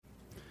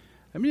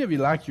How many of you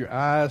like your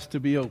eyes to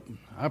be open?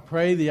 I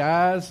pray the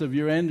eyes of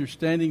your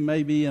understanding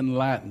may be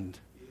enlightened,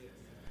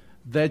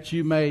 that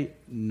you may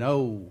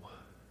know.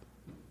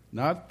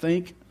 Not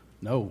think,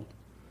 know.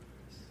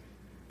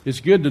 It's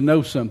good to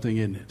know something,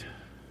 isn't it?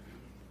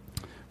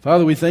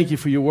 Father, we thank you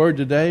for your word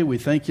today. We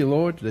thank you,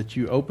 Lord, that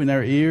you open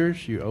our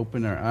ears, you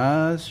open our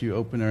eyes, you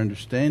open our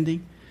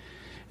understanding.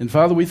 And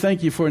Father, we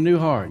thank you for a new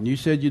heart. And you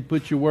said you'd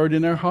put your word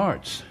in our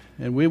hearts,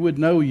 and we would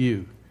know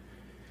you.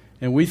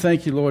 And we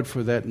thank you, Lord,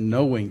 for that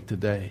knowing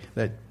today,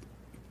 that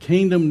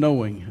kingdom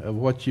knowing of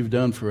what you've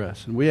done for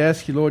us. And we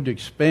ask you, Lord, to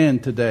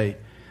expand today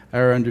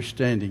our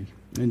understanding.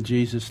 In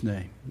Jesus'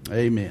 name,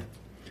 amen.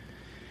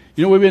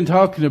 You know, we've been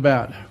talking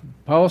about,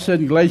 Paul said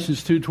in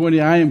Galatians 2:20,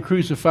 I am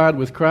crucified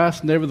with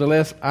Christ,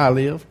 nevertheless I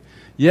live.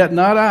 Yet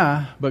not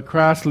I, but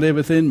Christ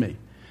liveth in me.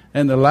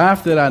 And the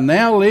life that I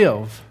now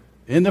live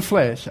in the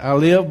flesh, I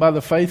live by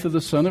the faith of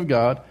the Son of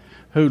God,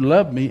 who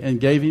loved me and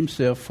gave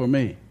himself for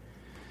me.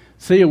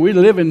 See, we're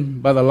living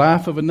by the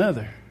life of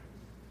another.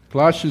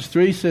 Colossians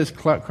 3 says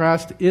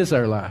Christ is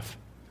our life,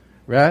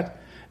 right?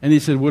 And he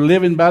said we're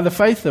living by the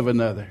faith of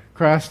another.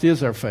 Christ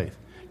is our faith.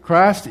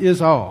 Christ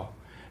is all.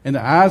 And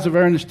the eyes of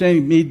our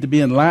understanding need to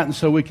be enlightened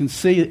so we can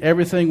see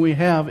everything we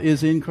have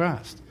is in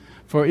Christ.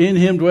 For in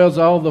him dwells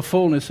all the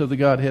fullness of the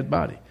Godhead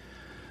body.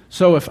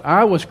 So if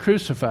I was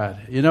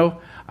crucified, you know,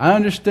 I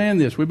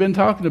understand this. We've been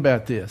talking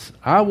about this.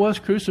 I was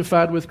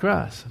crucified with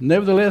Christ.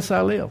 Nevertheless,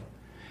 I live.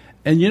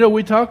 And you know,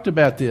 we talked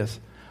about this.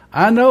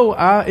 I know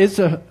it's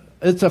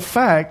a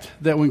fact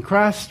that when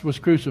Christ was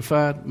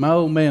crucified, my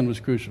old man was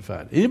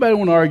crucified. Anybody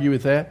want to argue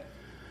with that?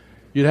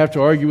 You'd have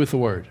to argue with the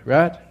Word,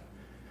 right?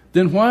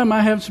 Then why am I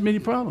having so many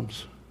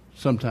problems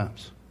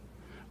sometimes?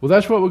 Well,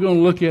 that's what we're going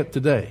to look at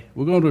today.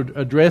 We're going to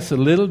address a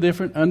little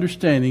different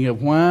understanding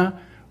of why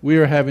we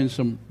are having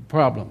some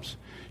problems.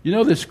 You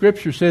know, the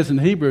Scripture says in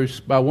Hebrews,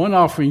 by one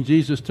offering,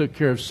 Jesus took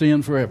care of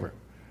sin forever,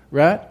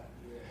 right?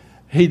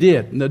 He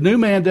did. And the new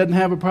man doesn't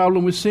have a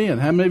problem with sin.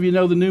 How many of you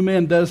know the new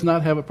man does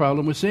not have a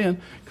problem with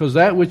sin? Because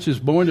that which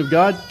is born of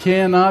God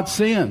cannot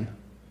sin.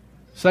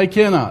 Say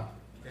cannot.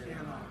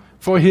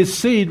 For his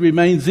seed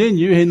remains in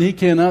you and he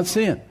cannot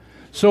sin.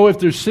 So if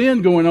there's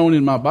sin going on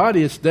in my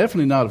body, it's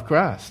definitely not of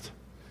Christ.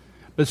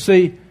 But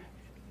see,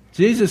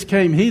 Jesus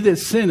came, he that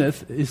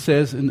sinneth, it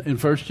says in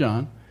 1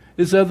 John,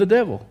 is of the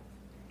devil.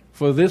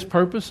 For this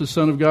purpose the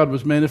Son of God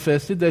was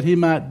manifested, that he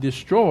might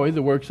destroy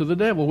the works of the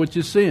devil, which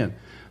is sin.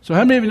 So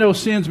how many of you know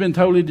sin's been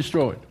totally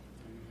destroyed?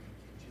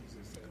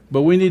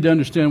 But we need to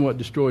understand what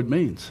destroyed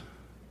means.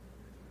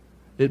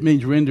 It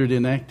means rendered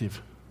inactive.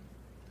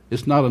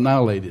 It's not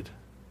annihilated.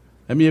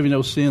 How many of you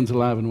know sin's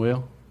alive and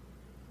well?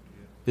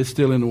 It's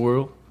still in the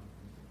world.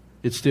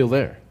 It's still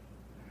there.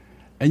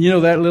 And you know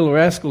that little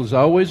rascal is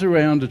always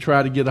around to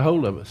try to get a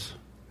hold of us.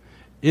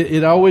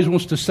 It always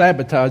wants to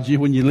sabotage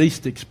you when you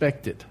least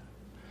expect it.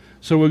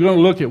 So we're going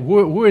to look at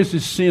where is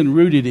this sin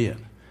rooted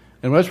in?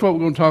 And that's what we're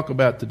going to talk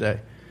about today.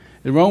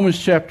 In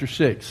Romans chapter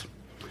 6.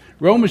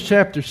 Romans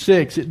chapter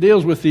 6, it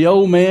deals with the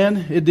old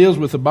man, it deals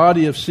with the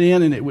body of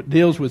sin, and it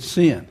deals with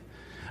sin.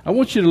 I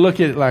want you to look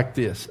at it like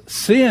this.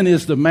 Sin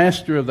is the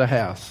master of the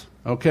house,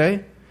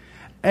 okay?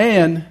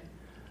 And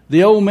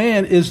the old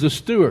man is the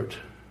steward.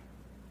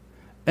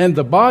 And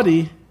the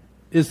body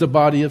is the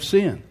body of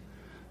sin.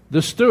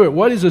 The steward,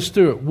 what is a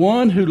steward?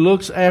 One who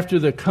looks after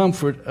the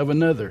comfort of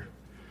another.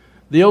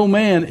 The old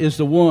man is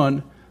the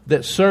one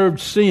that served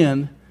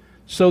sin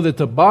so that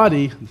the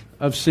body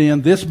of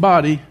sin, this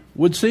body,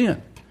 would sin.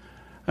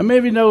 I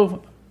maybe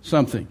know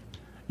something.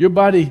 Your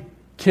body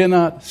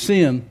cannot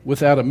sin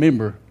without a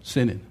member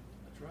sinning.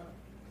 That's right.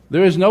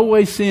 There is no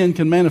way sin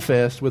can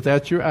manifest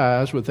without your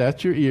eyes,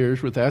 without your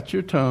ears, without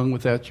your tongue,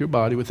 without your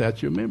body,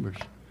 without your members.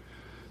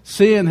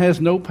 Sin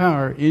has no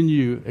power in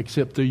you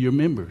except through your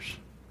members.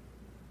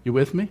 You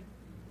with me?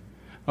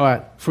 All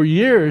right. For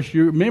years,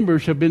 your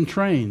members have been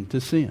trained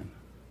to sin.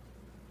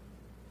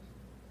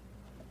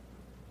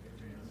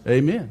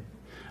 Amen.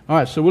 All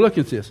right, so we'll look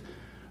at this.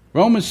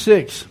 Romans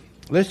 6.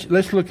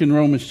 Let's look in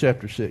Romans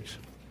chapter 6.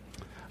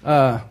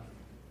 I'm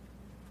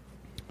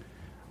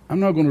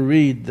not going to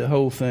read the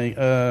whole thing.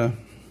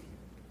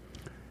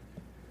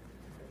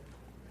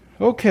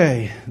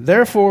 Okay.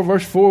 Therefore,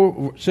 verse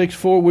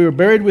 6:4, we were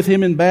buried with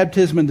him in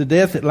baptism into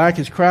death, that like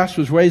as Christ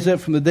was raised up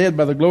from the dead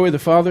by the glory of the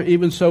Father,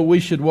 even so we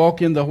should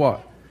walk in the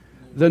what?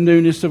 The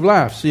newness of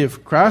life. See,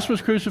 if Christ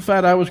was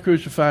crucified, I was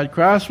crucified.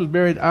 Christ was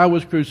buried, I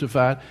was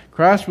crucified.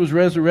 Christ was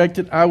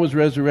resurrected, I was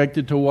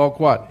resurrected to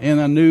walk what? In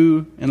a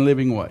new and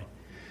living way.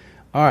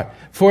 All right.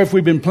 For if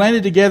we've been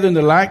planted together in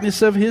the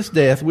likeness of his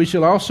death, we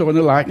shall also in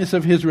the likeness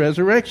of his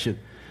resurrection.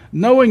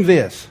 Knowing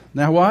this.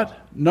 Now what?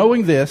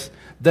 Knowing this,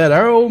 that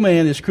our old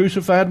man is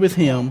crucified with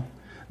him,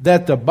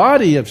 that the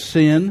body of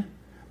sin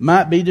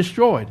might be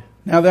destroyed.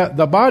 Now that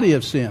the body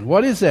of sin,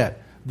 what is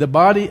that? The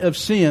body of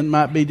sin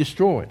might be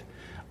destroyed.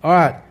 All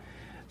right,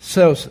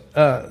 so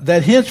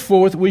that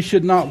henceforth we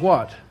should not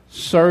what?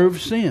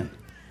 Serve sin.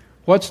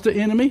 What's the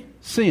enemy?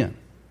 Sin.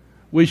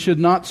 We should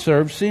not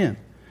serve sin.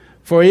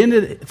 For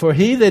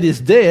he that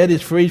is dead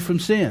is freed from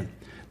sin.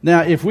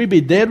 Now, if we be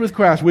dead with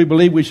Christ, we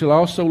believe we shall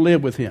also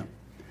live with him.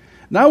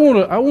 Now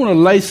I want to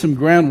lay some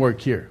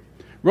groundwork here.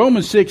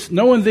 Romans 6,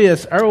 knowing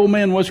this, our old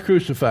man was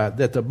crucified,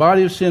 that the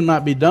body of sin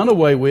might be done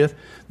away with,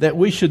 that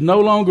we should no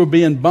longer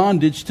be in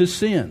bondage to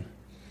sin.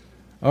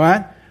 All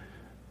right?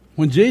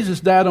 When Jesus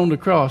died on the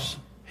cross,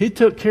 he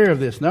took care of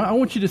this. Now, I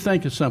want you to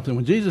think of something.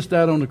 When Jesus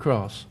died on the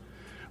cross,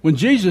 when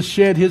Jesus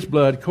shed his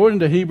blood, according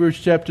to Hebrews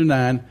chapter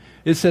 9,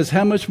 it says,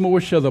 how much more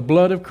shall the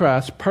blood of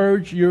Christ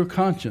purge your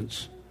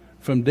conscience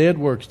from dead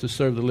works to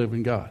serve the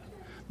living God?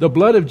 The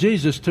blood of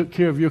Jesus took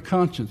care of your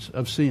conscience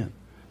of sin,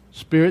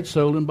 spirit,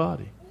 soul, and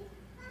body.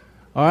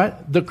 All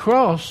right? The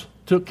cross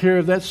took care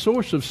of that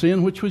source of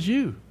sin, which was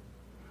you.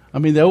 I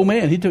mean, the old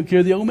man. He took care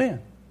of the old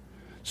man.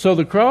 So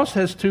the cross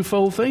has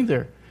twofold thing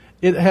there.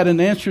 It had an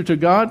answer to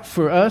God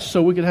for us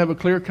so we could have a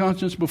clear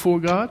conscience before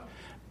God.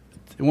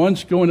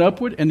 One's going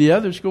upward and the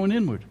other's going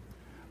inward.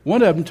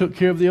 One of them took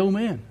care of the old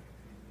man.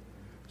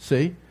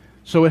 See?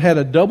 So it had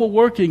a double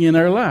working in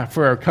our life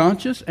for our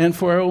conscience and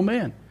for our old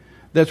man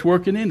that's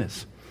working in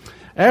us.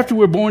 After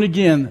we're born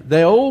again,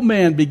 the old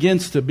man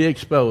begins to be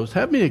exposed.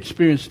 Have me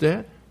experienced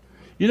that?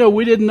 You know,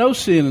 we didn't know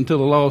sin until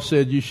the law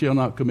said you shall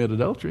not commit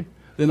adultery.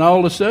 Then all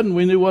of a sudden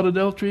we knew what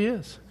adultery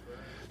is.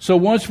 So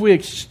once we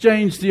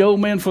exchange the old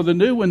man for the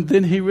new one,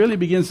 then he really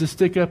begins to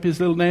stick up his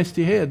little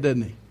nasty head,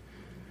 doesn't he?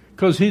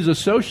 Because he's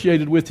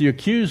associated with the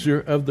accuser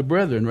of the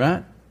brethren,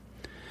 right?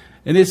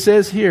 And it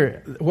says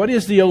here, what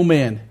is the old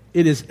man?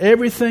 It is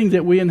everything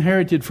that we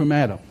inherited from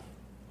Adam.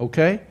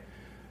 Okay?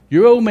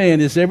 Your old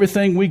man is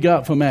everything we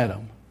got from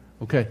Adam.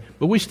 Okay?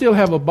 But we still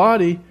have a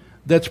body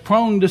that's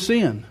prone to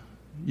sin.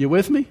 You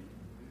with me?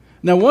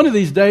 Now, one of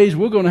these days,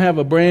 we're going to have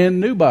a brand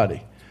new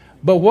body.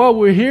 But while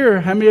we're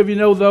here, how many of you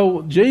know,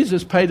 though,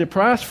 Jesus paid a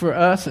price for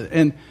us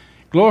and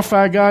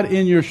glorify God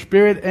in your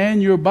spirit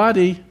and your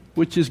body,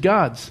 which is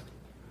God's.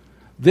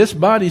 This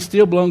body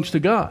still belongs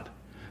to God.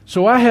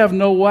 So I have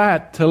no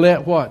right to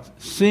let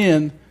what?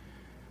 Sin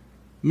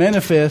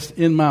manifest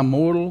in my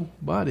mortal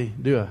body,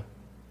 do I?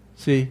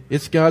 See,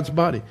 it's God's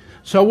body.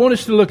 So I want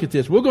us to look at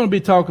this. We're going to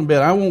be talking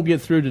about it. I won't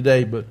get through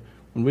today, but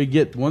when we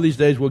get, one of these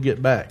days we'll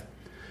get back.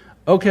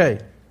 Okay.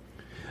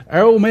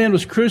 Our old man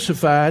was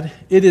crucified.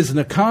 It is an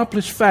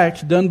accomplished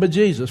fact done by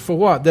Jesus. For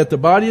what? That the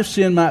body of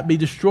sin might be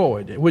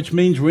destroyed, which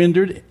means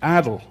rendered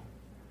idle.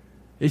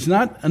 He's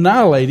not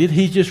annihilated.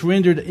 He's just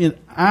rendered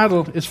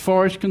idle as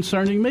far as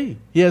concerning me.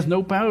 He has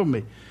no power over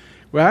me.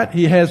 Right?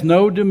 He has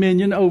no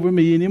dominion over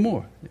me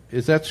anymore.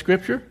 Is that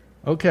scripture?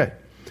 Okay.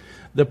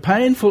 The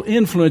painful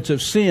influence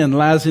of sin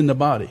lies in the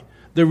body.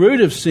 The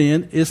root of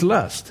sin is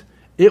lust.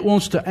 It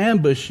wants to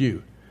ambush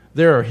you.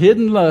 There are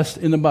hidden lusts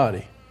in the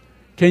body.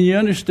 Can you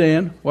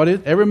understand what it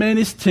is? Every man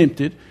is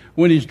tempted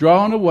when he's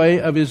drawn away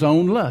of his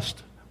own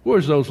lust.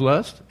 Where's those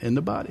lusts? In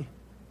the body.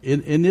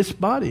 In this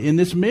body, in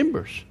this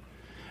members.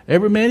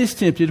 Every man is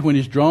tempted when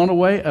he's drawn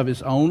away of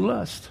his own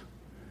lust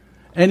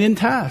and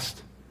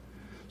enticed.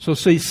 So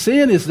see,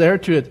 sin is there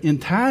to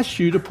entice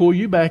you, to pull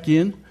you back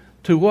in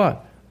to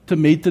what? To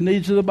meet the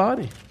needs of the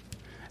body.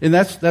 And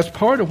that's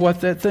part of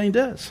what that thing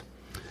does.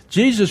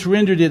 Jesus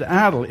rendered it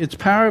idle. Its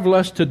power of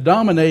lust to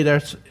dominate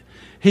us.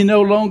 He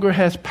no longer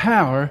has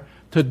power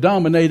to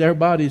dominate our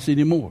bodies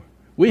anymore.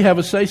 We have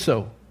a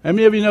say-so. How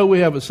many of you know we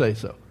have a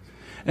say-so?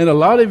 And a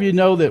lot of you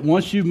know that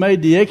once you've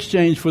made the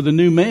exchange for the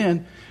new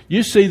man,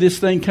 you see this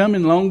thing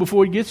coming long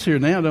before it gets here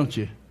now, don't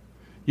you?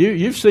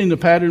 You've seen the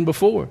pattern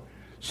before.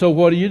 So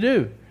what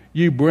do?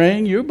 You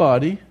bring your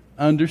body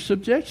under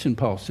subjection,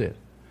 Paul said.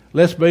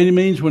 Lest by any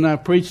means when I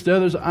preach to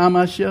others, I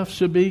myself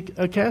should be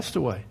a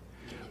castaway.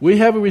 We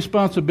have a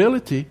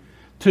responsibility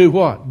to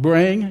what?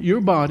 Bring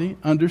your body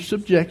under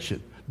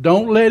subjection.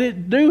 Don't let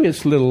it do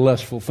its little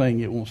lustful thing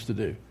it wants to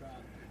do.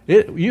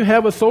 You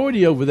have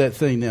authority over that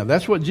thing now.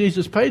 That's what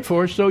Jesus paid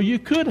for, so you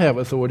could have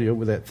authority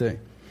over that thing.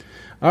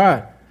 All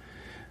right.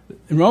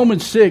 In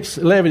Romans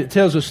 6:11, it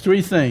tells us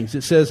three things.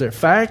 It says a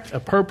fact, a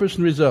purpose,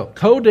 and result.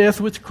 Co-death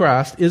with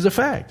Christ is a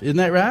fact. Isn't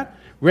that right?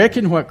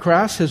 Reckon what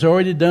Christ has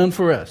already done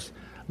for us.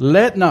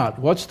 Let not,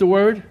 what's the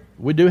word?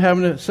 We do have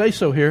to say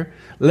so here.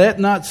 Let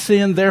not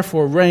sin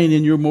therefore reign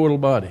in your mortal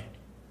body.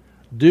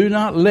 Do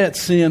not let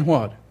sin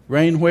what?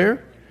 Reign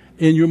where?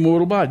 In your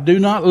mortal body. Do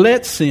not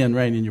let sin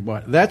reign in your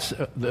body. That's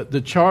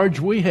the charge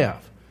we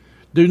have.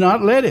 Do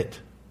not let it.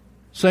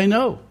 Say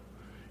no.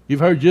 You've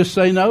heard just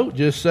say no,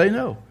 just say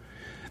no.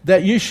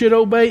 That you should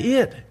obey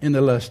it in the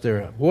lust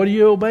thereof. What are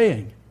you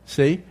obeying?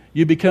 See,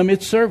 you become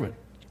its servant.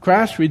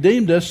 Christ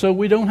redeemed us so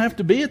we don't have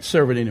to be its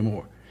servant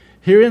anymore.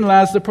 Herein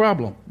lies the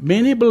problem.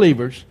 Many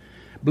believers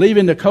believe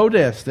in the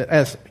co-death, that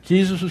as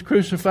Jesus was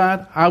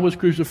crucified, I was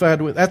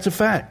crucified with. That's a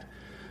fact.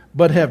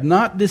 But have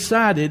not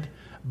decided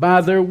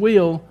by their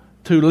will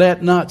to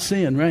let not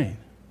sin reign.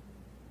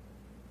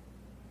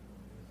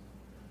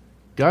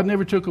 God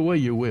never took away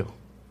your will.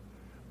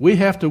 We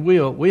have to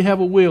will. We have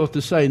a will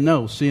to say,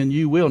 no, sin,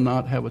 you will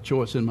not have a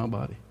choice in my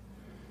body.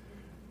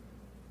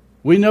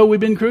 We know we've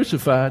been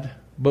crucified,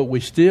 but we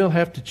still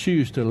have to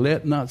choose to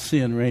let not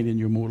sin reign in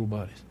your mortal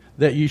bodies,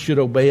 that you should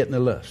obey it in the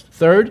lust.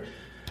 Third,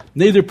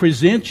 neither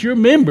present your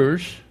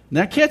members,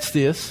 now catch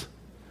this,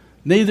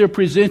 neither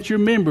present your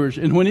members,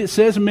 and when it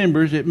says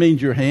members, it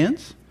means your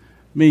hands,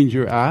 means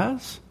your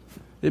eyes.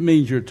 It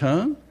means your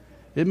tongue.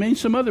 It means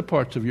some other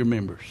parts of your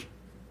members.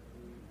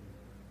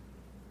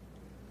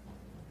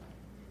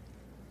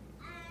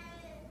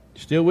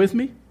 Still with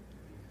me?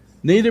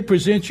 Neither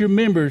present your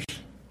members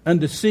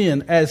unto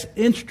sin as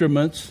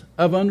instruments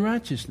of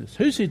unrighteousness.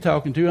 Who's he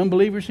talking to?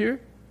 Unbelievers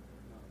here?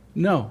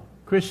 No,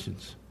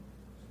 Christians.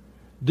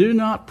 Do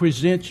not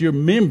present your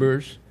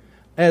members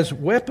as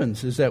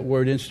weapons, is that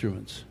word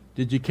instruments.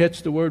 Did you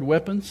catch the word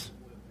weapons?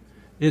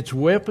 It's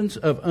weapons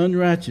of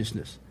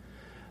unrighteousness.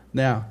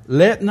 Now,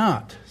 let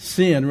not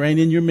sin reign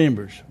in your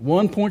members.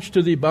 One points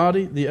to the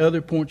body, the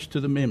other points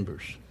to the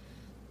members.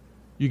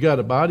 You got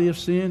a body of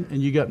sin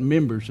and you got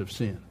members of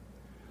sin.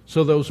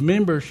 So those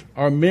members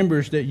are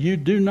members that you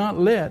do not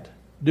let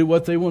do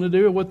what they want to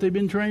do or what they've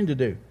been trained to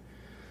do.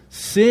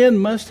 Sin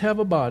must have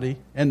a body,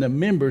 and the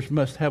members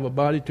must have a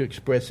body to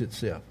express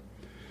itself.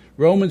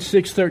 Romans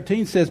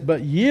 6:13 says,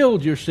 "But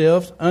yield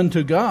yourselves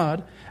unto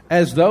God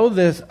as though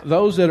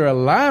those that are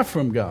alive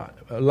from God,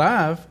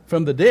 alive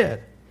from the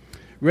dead."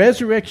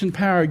 Resurrection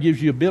power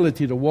gives you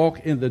ability to walk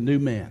in the new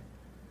man.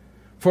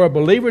 For a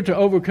believer to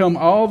overcome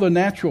all the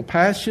natural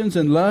passions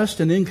and lust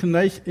and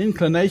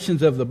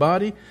inclinations of the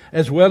body,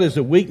 as well as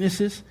the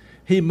weaknesses,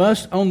 he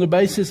must, on the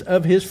basis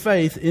of his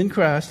faith in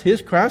Christ,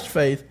 his Christ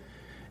faith,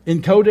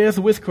 in co-death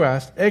with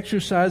Christ,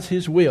 exercise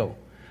his will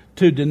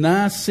to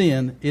deny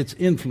sin its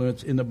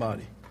influence in the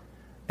body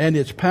and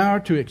its power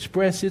to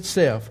express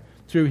itself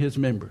through his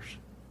members.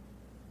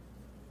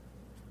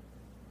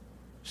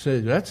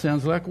 So that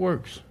sounds like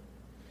works.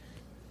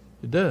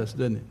 It does,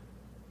 doesn't it?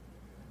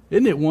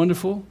 Isn't it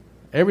wonderful?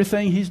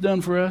 Everything he's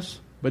done for us,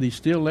 but he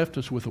still left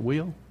us with a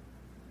will.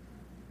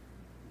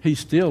 He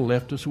still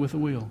left us with a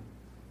will.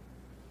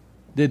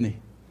 Didn't he?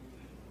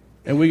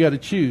 And we got to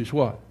choose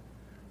what?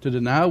 To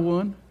deny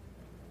one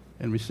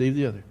and receive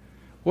the other.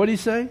 What did he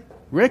say?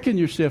 Reckon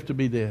yourself to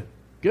be dead.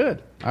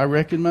 Good. I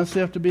reckon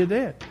myself to be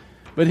dead.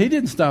 But he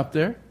didn't stop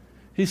there.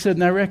 He said,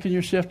 now reckon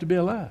yourself to be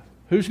alive.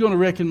 Who's going to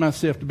reckon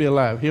myself to be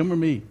alive? Him or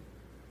me?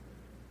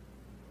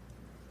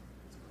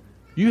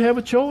 You have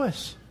a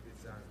choice.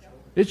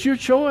 It's your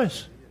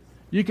choice.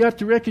 You got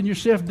to reckon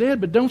yourself dead,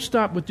 but don't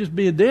stop with just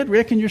being dead.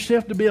 Reckon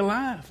yourself to be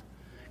alive.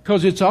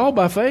 Because it's all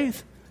by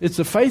faith. It's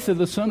the faith of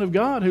the Son of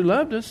God who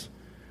loved us.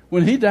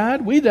 When he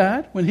died, we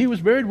died. When he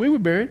was buried, we were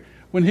buried.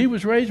 When he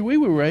was raised, we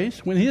were raised.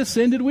 When he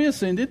ascended, we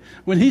ascended.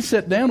 When he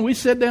sat down, we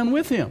sat down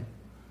with him.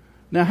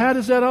 Now, how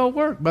does that all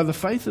work? By the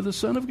faith of the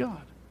Son of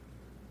God.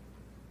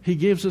 He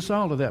gives us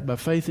all of that by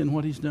faith in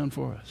what he's done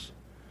for us.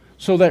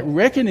 So that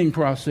reckoning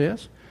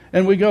process,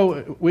 and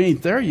we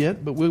ain't there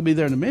yet, but we'll be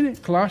there in a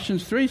minute.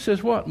 Colossians 3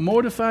 says what?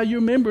 Mortify your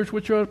members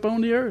which are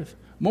upon the earth.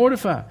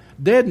 Mortify.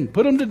 Deaden.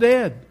 Put them to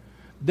dead.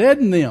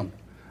 Deaden them.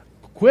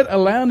 Quit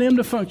allowing them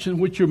to function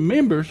which your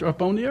members are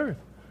upon the earth.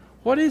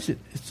 What is it?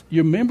 It's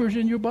your members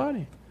in your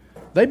body.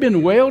 They've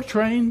been well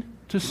trained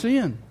to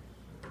sin.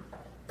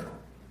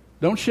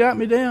 Don't shout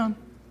me down.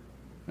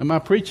 Am I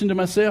preaching to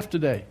myself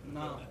today?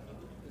 No.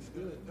 It's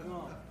good.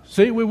 No.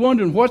 See, we're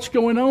wondering what's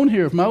going on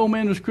here. If my old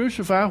man was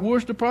crucified,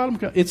 where's the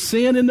problem? It's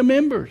sin in the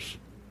members.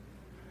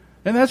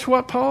 And that's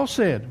what Paul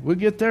said. We'll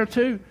get there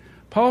too.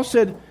 Paul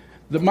said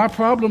that my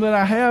problem that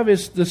I have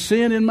is the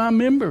sin in my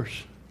members.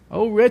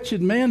 Oh,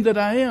 wretched man that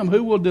I am,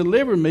 who will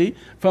deliver me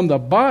from the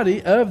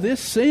body of this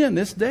sin,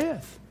 this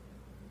death?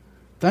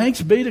 Thanks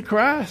be to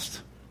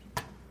Christ.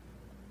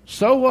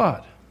 So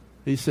what?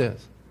 He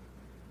says,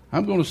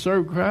 I'm going to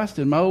serve Christ,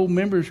 and my old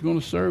members are going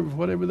to serve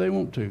whatever they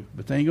want to,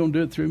 but they ain't going to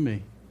do it through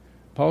me.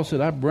 Paul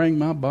said, I bring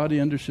my body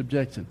under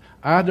subjection.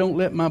 I don't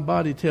let my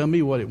body tell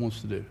me what it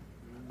wants to do.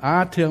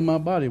 I tell my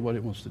body what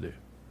it wants to do.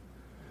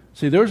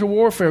 See, there's a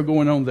warfare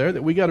going on there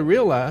that we got to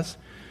realize.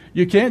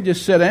 You can't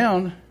just sit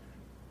down,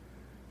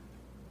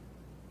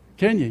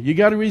 can you? You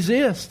got to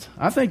resist.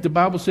 I think the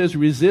Bible says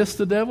resist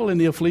the devil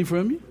and he'll flee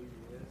from you.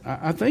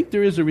 I think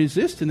there is a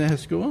resistance that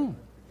has to go on.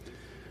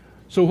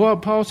 So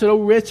what Paul said, oh,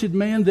 wretched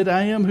man that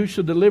I am, who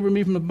shall deliver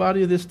me from the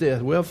body of this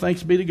death? Well,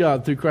 thanks be to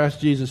God, through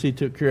Christ Jesus, he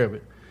took care of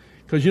it.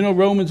 Because you know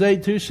Romans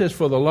 8:2 says,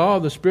 for the law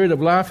of the Spirit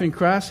of life in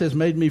Christ has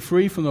made me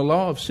free from the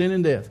law of sin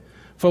and death.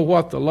 For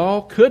what the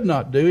law could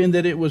not do, in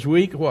that it was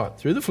weak, what?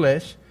 Through the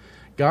flesh.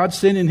 God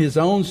sending his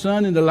own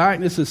Son in the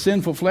likeness of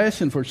sinful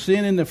flesh, and for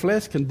sin in the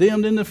flesh,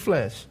 condemned in the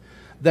flesh,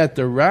 that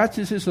the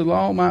righteousness of the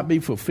law might be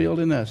fulfilled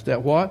in us.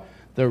 That what?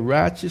 The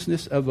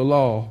righteousness of the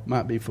law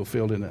might be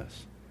fulfilled in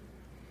us.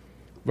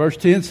 Verse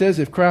 10 says,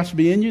 if Christ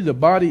be in you, the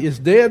body is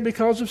dead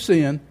because of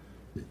sin,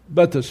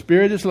 but the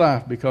Spirit is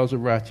life because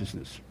of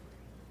righteousness.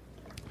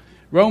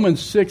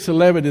 Romans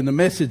 6:11 in the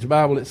Message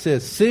Bible, it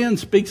says, sin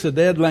speaks a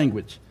dead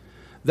language.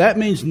 That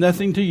means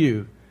nothing to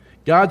you.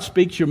 God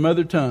speaks your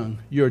mother tongue.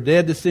 You're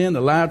dead to sin,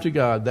 alive to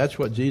God. That's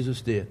what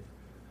Jesus did.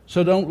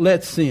 So don't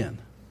let sin.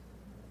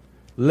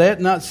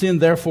 Let not sin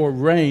therefore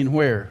reign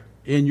where?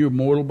 In your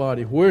mortal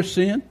body. Where's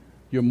sin?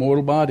 Your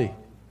mortal body.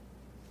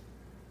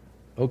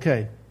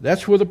 Okay,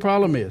 that's where the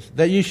problem is.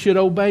 That you should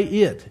obey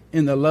it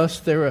in the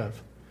lust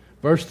thereof.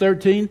 Verse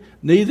 13,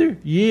 neither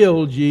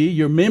yield ye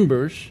your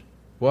members,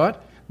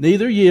 what?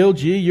 Neither yield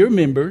ye your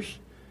members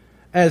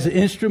as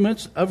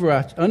instruments of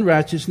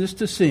unrighteousness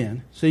to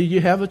sin. See,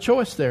 you have a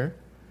choice there.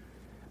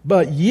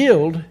 But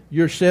yield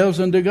yourselves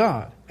unto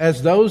God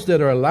as those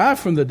that are alive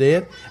from the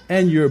dead,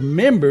 and your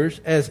members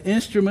as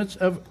instruments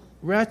of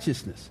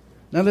righteousness.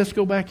 Now let's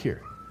go back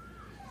here.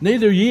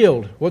 Neither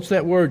yield. What's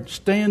that word?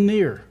 Stand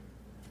near.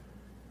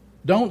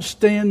 Don't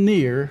stand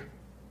near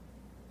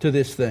to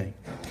this thing.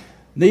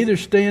 Neither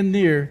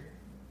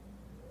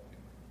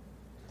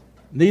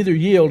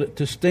yield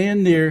to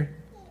stand near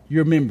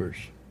your members.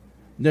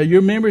 Now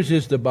your members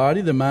is the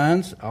body, the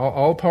minds,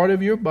 all part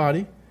of your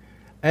body,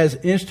 as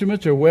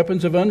instruments or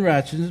weapons of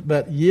unrighteousness,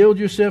 but yield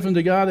yourself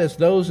unto God as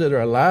those that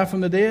are alive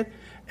from the dead,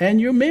 and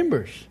your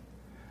members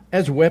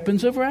as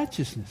weapons of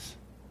righteousness.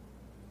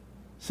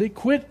 See,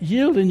 quit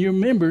yielding your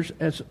members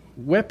as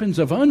weapons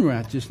of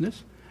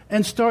unrighteousness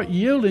and start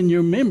yielding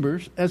your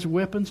members as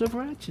weapons of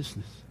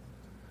righteousness.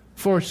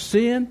 For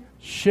sin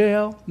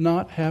shall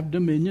not have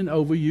dominion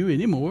over you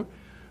anymore,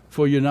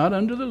 for you're not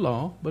under the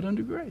law, but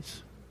under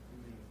grace.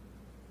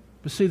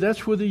 But see,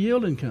 that's where the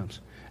yielding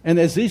comes. And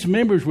as these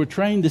members were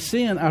trained to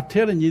sin, I'm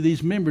telling you,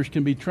 these members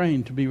can be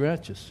trained to be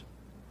righteous.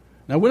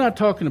 Now, we're not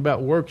talking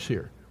about works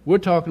here. We're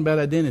talking about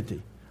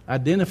identity.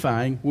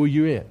 Identifying where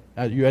you're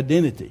at, your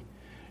identity.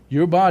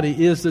 Your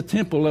body is the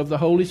temple of the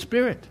Holy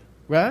Spirit,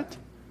 right?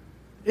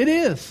 It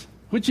is,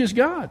 which is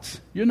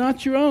God's. You're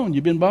not your own.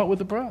 You've been bought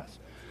with a price.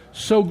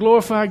 So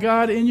glorify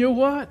God in your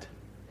what?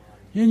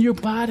 In your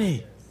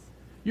body.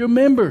 Your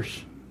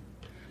members.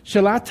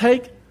 Shall I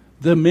take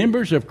the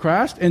members of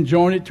Christ and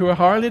join it to a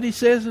harlot, he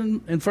says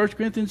in 1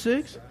 Corinthians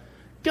 6?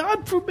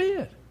 God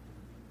forbid.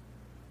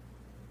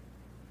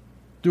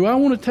 Do I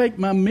want to take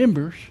my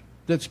members,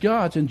 that's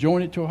God's, and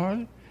join it to a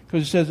harlot?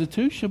 Because it says the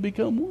two shall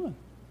become one.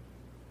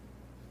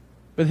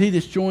 But he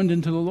that's joined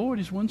into the Lord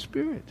is one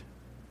spirit.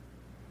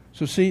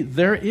 So see,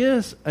 there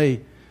is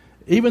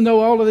even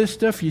though all of this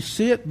stuff you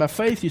see it, by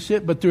faith you see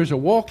it, but there's a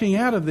walking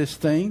out of this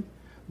thing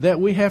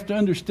that we have to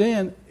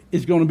understand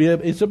is going to be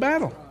it's a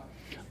battle.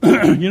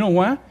 You know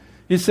why?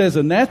 It says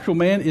a natural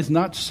man is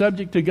not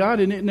subject to God,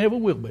 and it never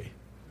will be.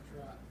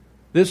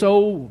 This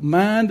old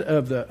mind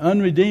of the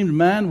unredeemed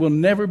mind will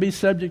never be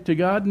subject to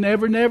God.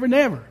 Never, never,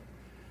 never.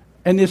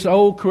 And this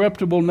old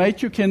corruptible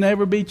nature can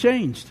never be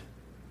changed.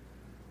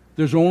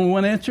 There's only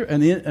one answer, a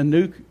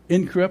new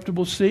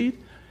incorruptible seed.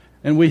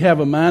 And we have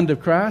a mind of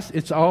Christ.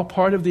 It's all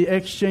part of the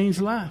exchange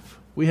life.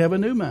 We have a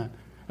new mind,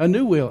 a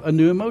new will, a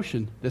new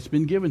emotion that's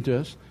been given to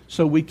us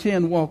so we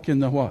can walk in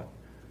the what?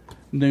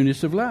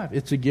 Newness of life.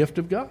 It's a gift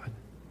of God.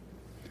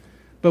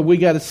 But we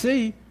got to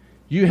see,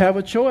 you have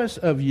a choice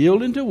of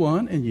yielding to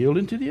one and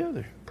yielding to the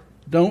other.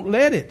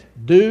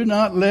 Do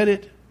not let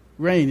it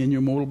reign in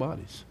your mortal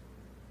bodies.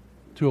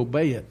 To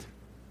obey it.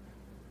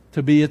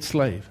 To be its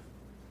slave.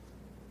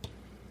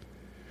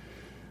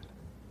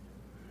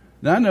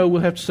 Now I know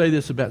we'll have to say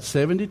this about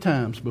 70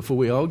 times before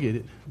we all get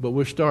it, but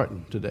we're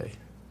starting today.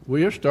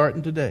 We are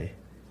starting today.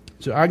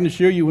 So I can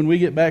assure you when we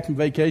get back from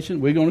vacation,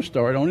 we're going to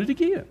start on it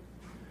again.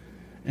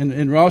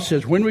 And Ross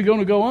says, when are we going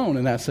to go on?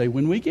 And I say,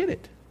 when we get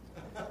it.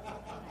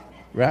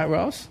 Right,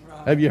 Ross?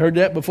 Right. Have you heard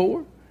that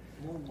before?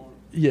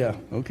 Yeah,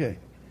 okay.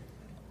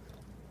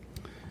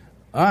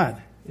 All right.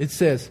 It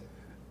says,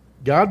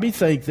 God be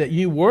thanked that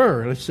you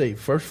were, let's see,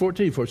 verse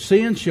 14, for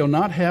sin shall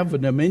not have a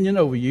dominion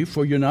over you,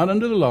 for you're not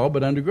under the law,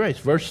 but under grace.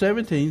 Verse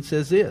 17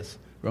 says this,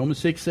 Romans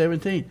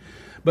 6:17.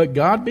 But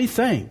God be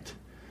thanked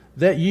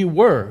that you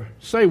were,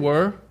 say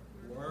were.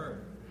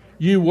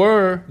 You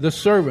were the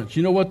servants.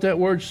 You know what that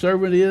word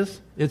servant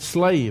is? It's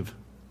slave.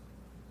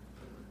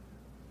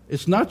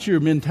 It's not your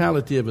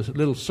mentality of a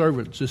little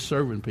servant just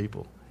serving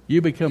people.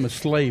 You become a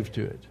slave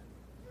to it.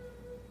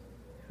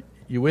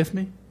 You with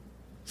me?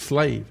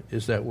 Slave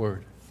is that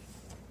word.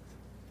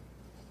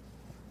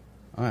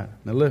 All right.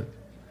 Now look.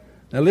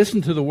 Now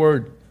listen to the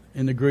word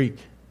in the Greek.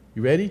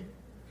 You ready?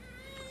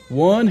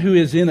 One who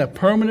is in a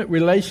permanent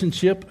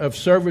relationship of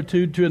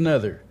servitude to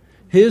another,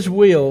 his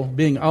will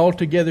being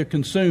altogether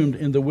consumed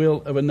in the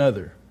will of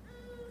another.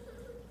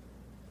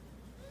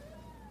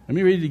 Let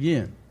me read it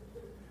again.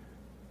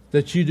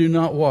 That you do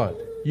not what?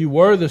 You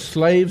were the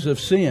slaves of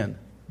sin,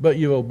 but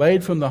you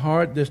obeyed from the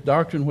heart this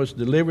doctrine was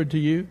delivered to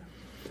you.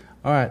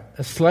 All right.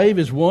 A slave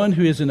is one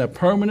who is in a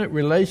permanent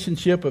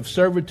relationship of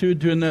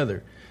servitude to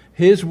another,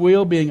 his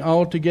will being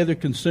altogether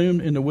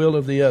consumed in the will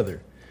of the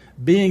other.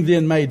 Being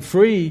then made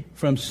free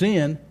from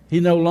sin, he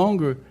no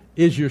longer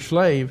is your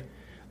slave.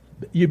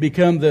 You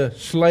become the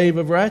slave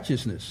of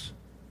righteousness.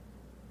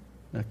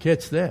 Now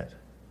catch that.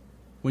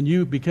 When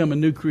you become a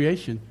new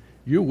creation,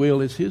 your will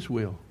is his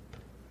will.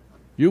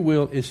 Your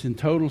will is in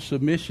total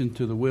submission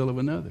to the will of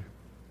another.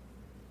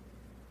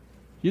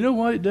 You know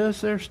what it does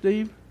there,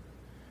 Steve?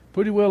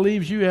 Pretty well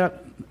leaves you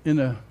out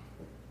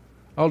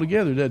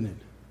altogether, doesn't it?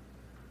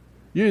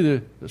 You're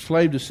either a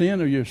slave to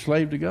sin or you're a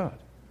slave to God.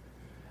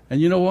 And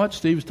you know what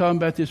Steve was talking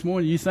about this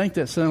morning? You think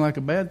that sounds like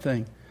a bad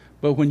thing.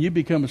 But when you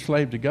become a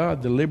slave to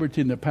God, the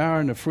liberty and the power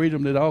and the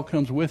freedom that all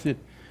comes with it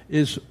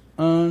is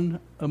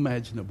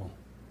unimaginable.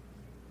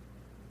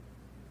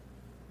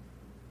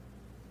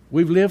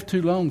 We've lived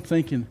too long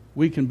thinking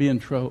we can be in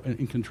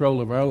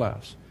control of our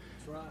lives.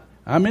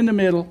 I'm in the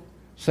middle.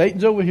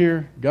 Satan's over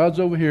here. God's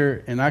over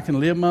here. And I can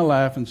live my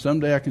life and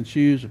someday I can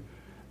choose.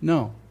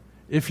 No.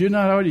 If you're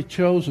not already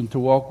chosen to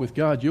walk with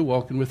God, you're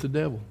walking with the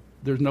devil.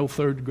 There's no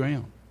third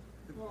ground.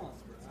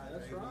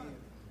 That's right.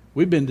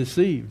 We've been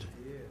deceived.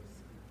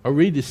 Or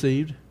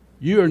re-deceived.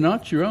 You are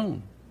not your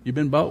own. You've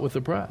been bought with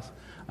a price.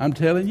 I'm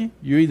telling you,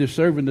 you're either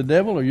serving the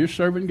devil or you're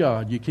serving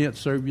God. You can't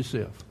serve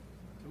yourself.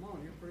 Come on,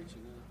 you're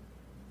preaching now.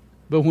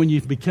 But when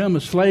you become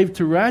a slave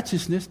to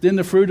righteousness, then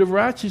the fruit of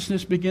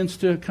righteousness begins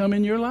to come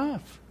in your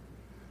life.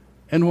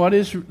 And what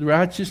is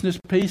righteousness,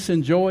 peace,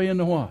 and joy in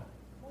the what?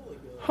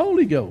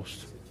 Holy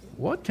Ghost.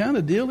 What kind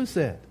of deal is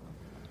that?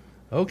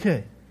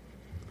 Okay.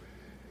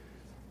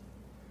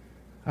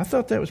 I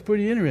thought that was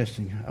pretty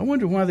interesting. I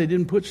wonder why they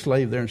didn't put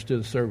slave there instead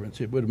of servants.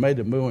 It would have made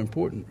it more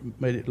important,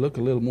 made it look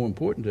a little more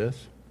important to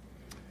us.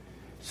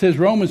 It says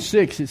Romans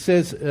 6, it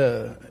says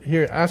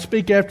here, I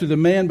speak after the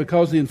man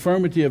because of the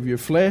infirmity of your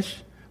flesh,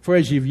 for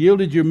as you've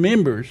yielded your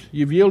members,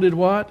 you've yielded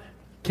what?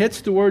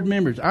 Catch the word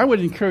members. I would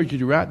encourage you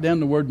to write down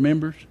the word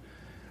members.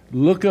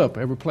 Look up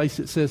every place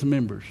it says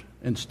members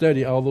and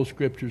study all those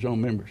scriptures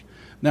on members.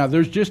 Now,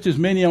 there's just as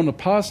many on the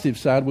positive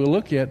side we'll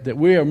look at that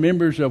we are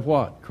members of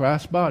what?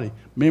 Christ's body.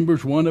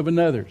 Members one of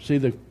another. See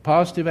the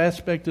positive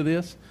aspect of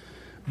this?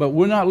 But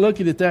we're not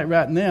looking at that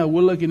right now.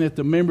 We're looking at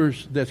the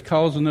members that's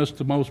causing us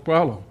the most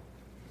problem.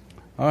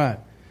 All right.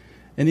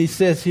 And he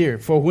says here,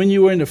 for when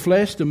you were in the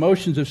flesh, the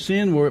motions of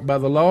sin were by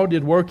the law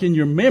did work in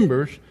your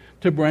members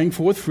to bring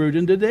forth fruit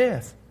unto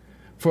death.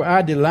 For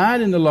I delight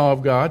in the law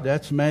of God.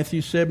 That's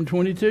Romans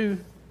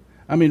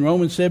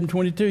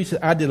 7:22. He said,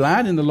 I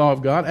delight in the law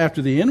of God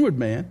after the inward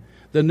man,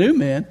 the new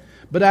man,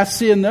 but I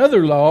see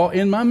another law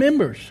in my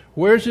members.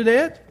 Where's it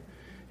at?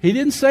 He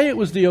didn't say it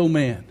was the old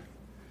man.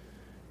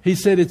 He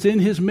said it's in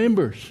his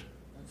members.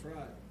 That's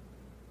right.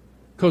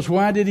 Because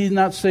why did he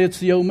not say it's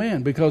the old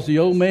man? Because the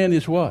old man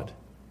is what?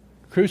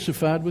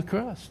 Crucified with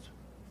Christ.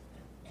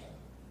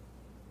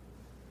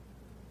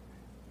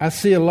 I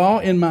see a law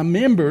in my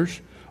members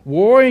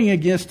warring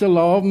against the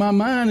law of my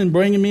mind and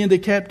bringing me into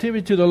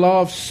captivity to the law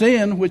of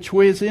sin, which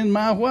was in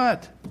my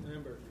what?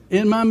 Members.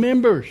 In my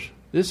members.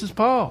 This is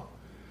Paul.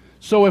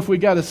 So if we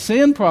got a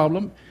sin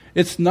problem,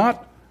 it's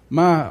not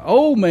my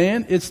old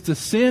man, it's the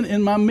sin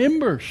in my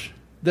members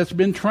that's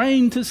been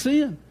trained to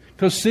sin.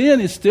 Because sin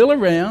is still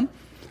around,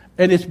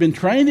 and it's been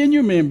trained in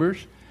your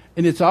members,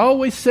 and it's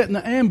always setting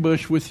an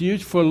ambush with you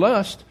for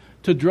lust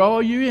to draw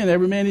you in.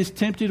 Every man is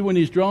tempted when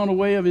he's drawn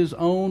away of his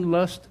own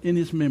lust in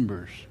his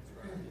members.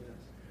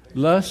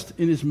 Lust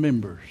in his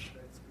members.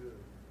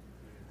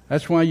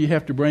 That's why you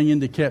have to bring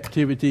into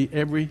captivity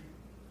every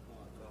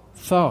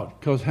thought.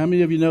 Because how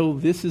many of you know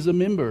this is a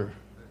member?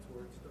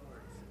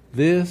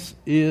 This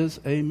is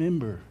a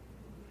member.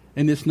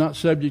 And it's not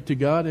subject to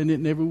God, and it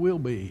never will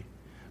be.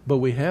 But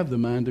we have the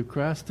mind of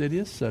Christ that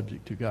is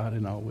subject to God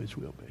and always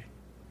will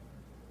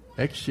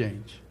be.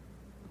 Exchange.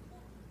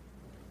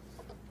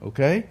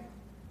 Okay?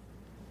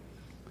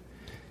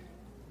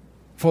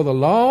 For the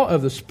law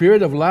of the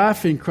Spirit of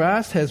life in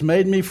Christ has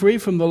made me free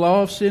from the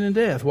law of sin and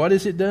death. What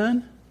has it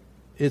done?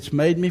 It's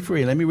made me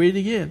free. Let me read it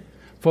again.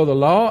 For the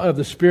law of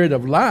the Spirit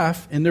of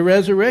life in the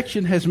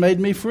resurrection has made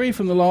me free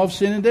from the law of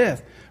sin and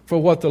death.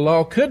 For what the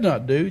law could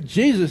not do,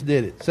 Jesus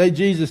did it. Say,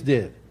 Jesus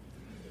did it.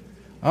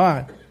 All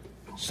right.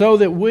 So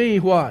that we,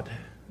 what?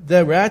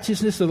 The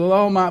righteousness of the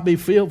law might be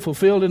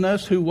fulfilled in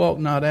us who walk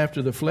not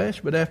after the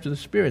flesh, but after the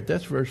Spirit.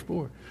 That's verse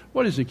 4.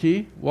 What is the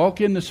key? Walk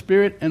in the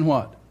Spirit and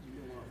what?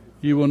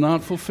 You will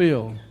not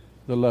fulfill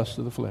the lust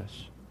of the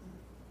flesh.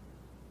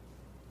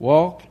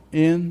 Walk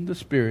in the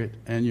Spirit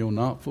and you'll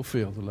not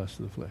fulfill the lust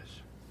of the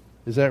flesh.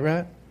 Is that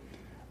right?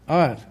 All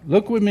right.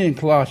 Look with me in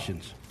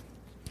Colossians.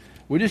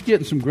 We're just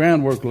getting some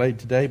groundwork laid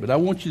today, but I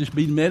want you to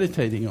be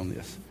meditating on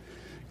this.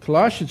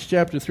 Colossians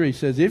chapter 3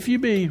 says, if you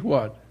be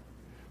what?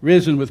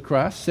 Risen with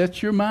Christ,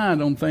 set your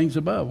mind on things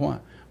above. Why?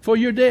 For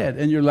you're dead,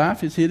 and your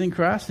life is hid in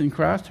Christ. In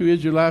Christ, who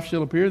is your life,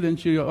 shall appear, then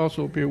shall you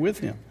also appear with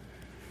him.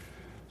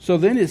 So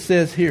then it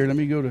says here, let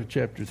me go to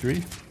chapter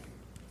 3.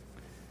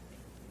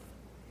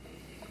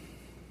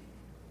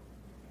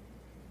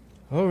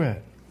 All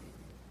right.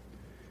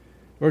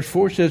 Verse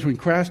 4 says, when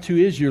Christ, who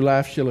is your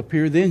life, shall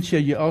appear, then shall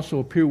you also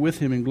appear with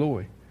him in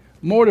glory.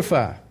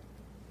 Mortify.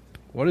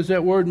 What does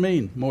that word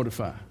mean,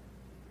 mortify?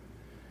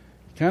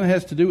 It kind of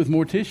has to do with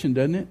mortician,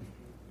 doesn't it?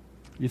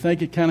 You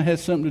think it kind of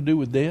has something to do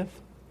with death?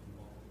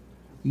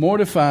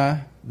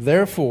 Mortify,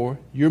 therefore,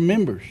 your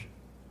members,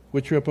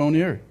 which are upon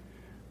the earth.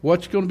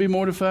 What's going to be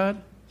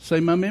mortified? Say,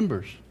 my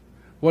members.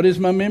 What is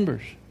my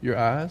members? Your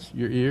eyes,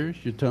 your ears,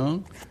 your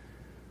tongue,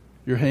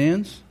 your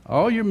hands,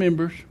 all your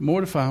members,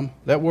 mortify them.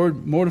 That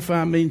word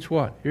mortify means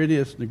what? Here it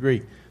is in the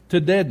Greek. To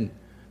deaden,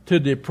 to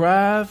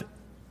deprive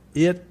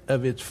it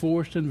of its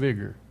force and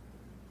vigor.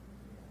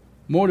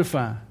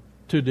 Mortify,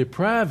 to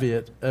deprive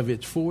it of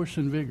its force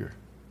and vigor.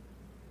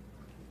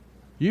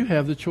 You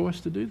have the choice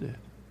to do that.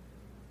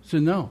 So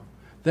no,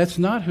 that's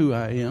not who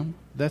I am.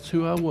 That's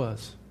who I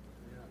was.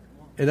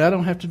 And I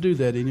don't have to do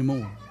that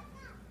anymore.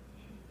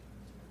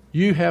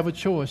 You have a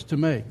choice to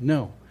make.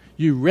 No.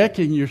 You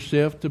reckon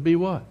yourself to be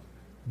what?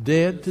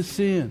 Dead to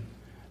sin.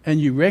 and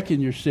you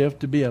reckon yourself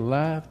to be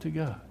alive to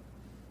God.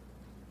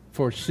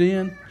 For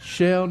sin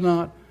shall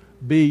not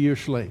be your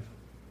slave.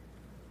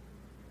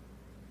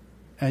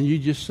 And you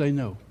just say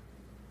no.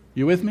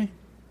 You with me?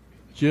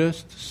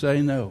 Just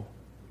say no.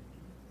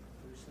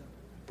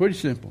 Pretty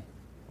simple.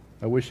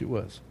 I wish it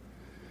was.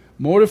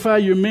 Mortify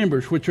your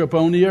members which are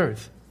upon the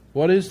earth.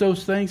 What is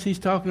those things he's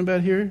talking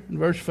about here in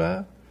verse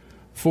 5?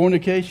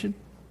 Fornication.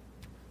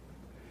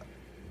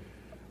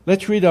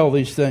 Let's read all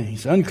these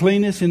things.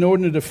 Uncleanness,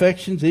 inordinate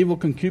affections, evil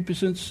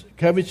concupiscence,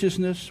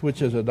 covetousness,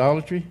 which is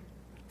idolatry,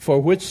 for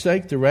which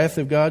sake the wrath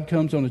of God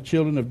comes on the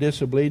children of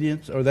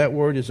disobedience, or that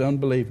word is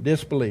unbelief,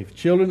 disbelief.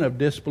 Children of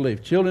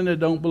disbelief. Children that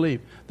don't believe.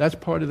 That's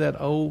part of that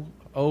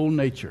old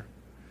nature.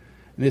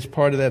 And it's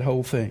part of that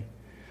whole thing.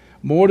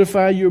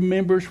 Mortify your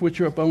members which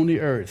are upon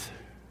the earth.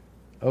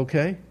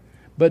 Okay?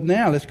 But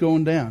now let's go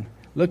on down.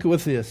 Look at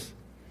what's this.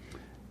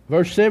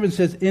 Verse 7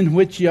 says, in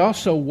which ye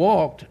also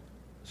walked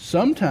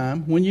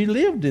sometime when you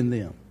lived in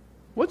them.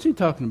 What's he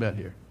talking about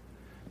here?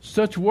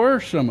 Such were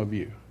some of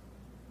you.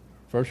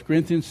 1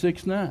 Corinthians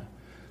 6:9.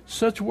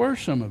 Such were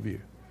some of you.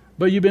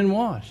 But you've been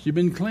washed. You've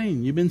been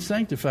clean. You've been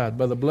sanctified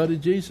by the blood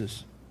of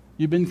Jesus.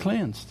 You've been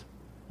cleansed.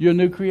 You're a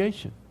new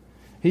creation.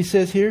 He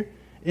says here,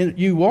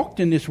 you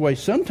walked in this way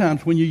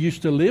sometimes when you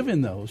used to live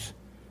in those.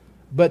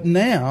 But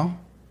now,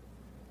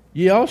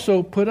 ye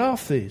also put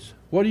off these.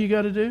 What do you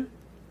got to do?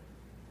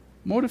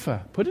 Mortify.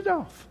 Put it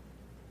off.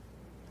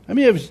 Have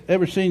you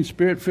ever seen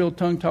spirit-filled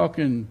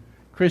tongue-talking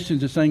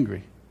Christians that's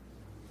angry?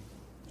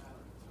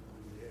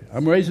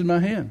 I'm raising my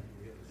hand.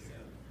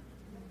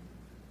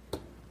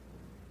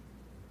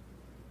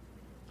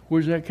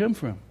 Where's that come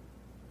from?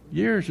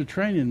 Years of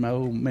training my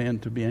old man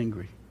to be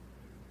angry.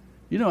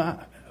 You know,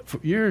 for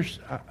years,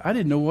 I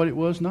didn't know what it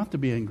was not to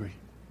be angry.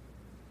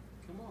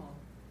 Come on.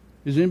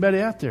 Is anybody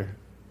out there?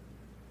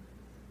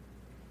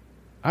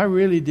 I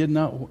really did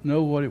not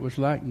know what it was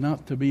like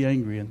not to be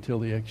angry until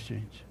the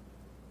exchange.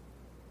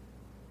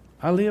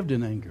 I lived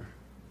in anger.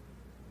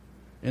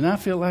 And I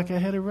felt like I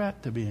had a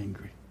right to be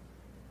angry.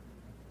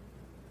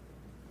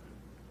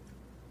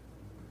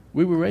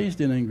 We were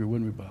raised in anger,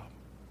 weren't we, Bob?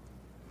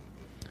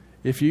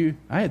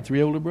 I had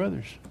 3 older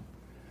brothers.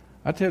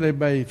 I tell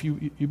everybody, if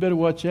you better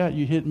watch out.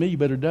 You hit me, you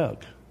better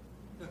duck.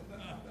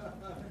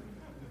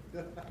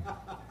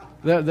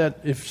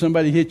 That if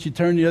somebody hits you,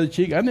 turn the other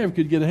cheek. I never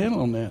could get a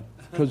handle on that.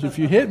 Because if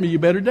you hit me, you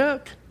better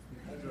duck.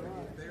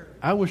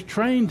 I was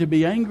trained to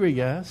be angry,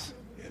 guys.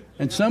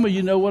 And some of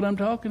you know what I'm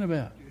talking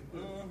about.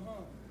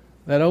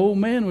 That old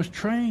man was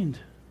trained.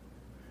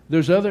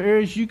 There's other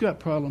areas you got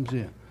problems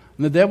in.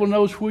 And the devil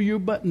knows where your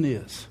button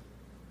is.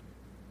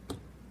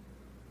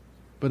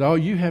 But all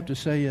you have to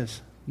say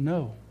is,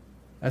 no,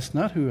 that's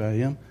not who I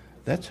am.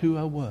 That's who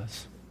I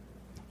was.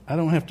 I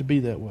don't have to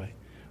be that way.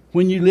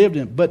 When you lived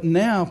in it. But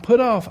now put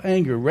off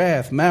anger,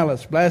 wrath,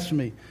 malice,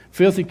 blasphemy,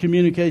 filthy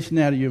communication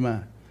out of your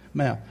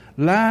mouth.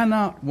 Lie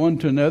not one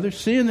to another,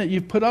 seeing that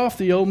you've put off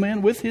the old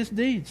man with his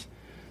deeds.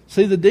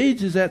 See, the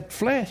deeds is that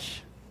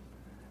flesh.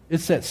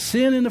 It's that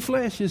sin in the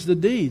flesh is the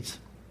deeds.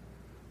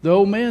 The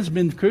old man's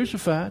been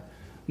crucified.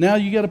 Now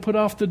you got to put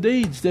off the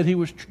deeds that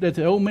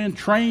the old man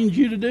trained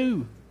you to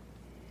do.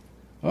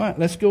 All right,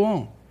 let's go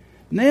on.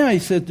 Now he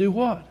said, do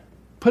what?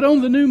 Put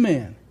on the new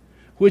man,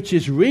 which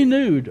is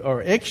renewed,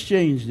 or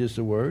exchanged is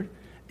the word,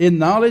 in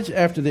knowledge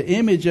after the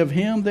image of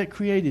him that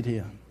created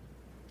him.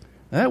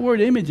 Now, that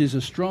word image is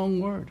a strong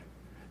word.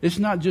 It's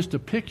not just a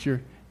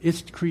picture.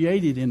 It's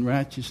created in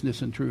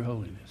righteousness and true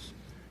holiness.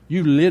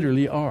 You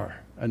literally are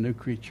a new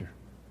creature.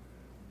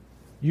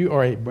 You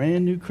are a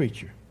brand new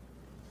creature.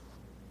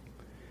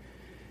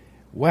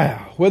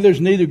 Wow. Where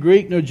there's neither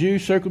Greek nor Jew,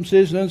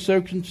 circumcision,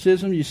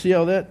 uncircumcision, you see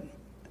all that?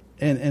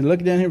 And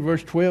look down here,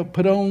 verse 12.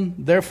 Put on,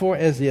 therefore,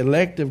 as the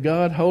elect of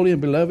God, holy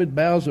and beloved,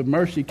 bowels of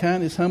mercy,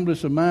 kindness,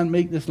 humbleness of mind,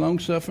 meekness,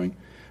 long-suffering,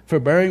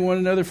 forbearing one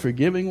another,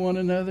 forgiving one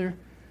another.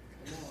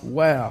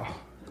 Wow.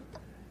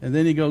 And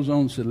then he goes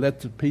on and said,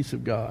 let the peace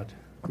of God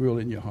rule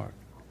in your heart.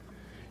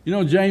 You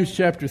know, James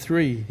chapter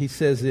 3, he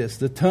says this,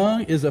 the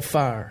tongue is a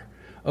fire,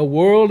 a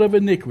world of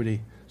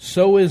iniquity.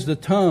 So is the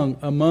tongue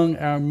among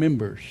our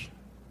members.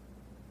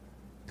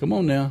 Come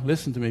on now,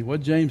 listen to me.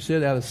 What James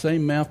said, out of the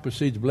same mouth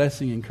proceeds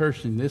blessing and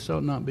cursing. This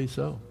ought not be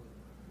so.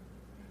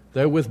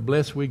 Therewith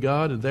bless we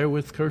God, and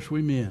therewith curse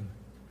we men.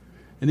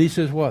 And he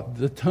says what?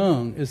 The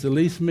tongue is the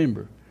least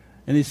member.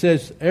 And he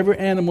says, every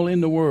animal in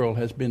the world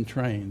has been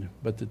trained,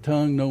 but the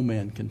tongue no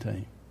man can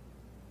tame.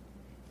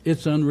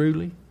 It's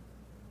unruly.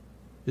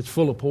 It's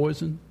full of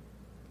poison.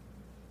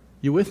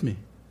 You with me?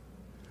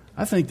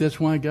 I think that's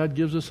why God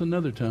gives us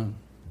another tongue.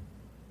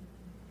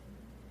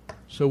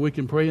 So we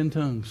can pray in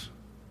tongues.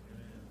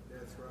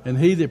 And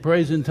he that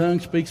prays in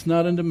tongues speaks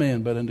not unto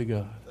man, but unto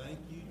God. Thank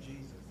you,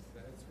 Jesus.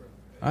 That's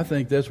right. I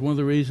think that's one of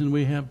the reasons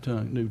we have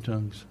new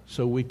tongues.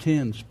 So we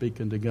can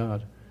speak unto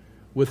God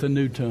with a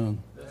new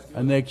tongue,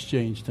 an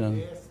exchange tongue.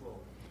 Yes, Lord.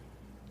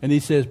 And he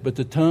says, but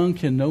the tongue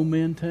can no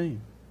man tame.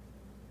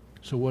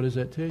 So what does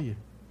that tell you?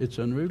 It's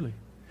unruly.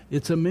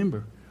 It's a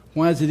member.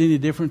 Why is it any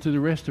different to the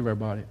rest of our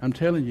body? I'm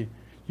telling you,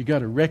 you got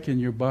to reckon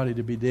your body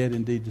to be dead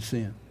indeed to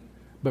sin.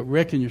 but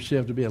reckon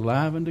yourself to be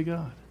alive unto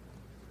God.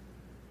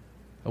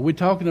 Are we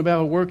talking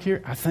about a work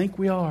here? I think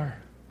we are.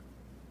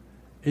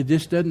 It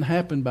just doesn't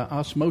happen by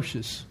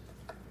osmosis.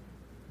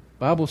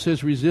 Bible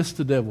says resist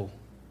the devil.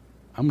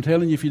 I'm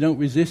telling you, if you don't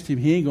resist him,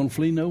 he ain't going to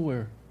flee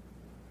nowhere.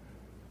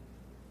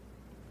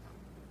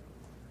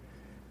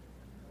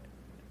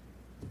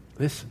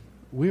 Listen,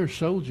 we are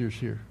soldiers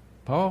here.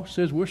 Paul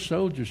says we're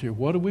soldiers here.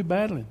 What are we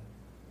battling?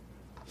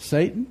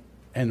 Satan.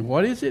 And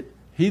what is it?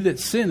 He that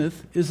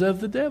sinneth is of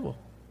the devil.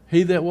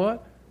 He that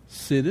what?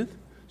 Sinneth.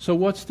 So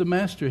what's the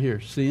master here?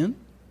 Sin.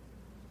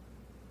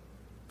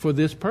 For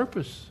this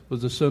purpose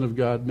was the Son of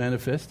God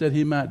manifest, that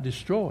he might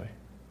destroy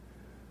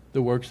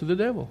the works of the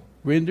devil,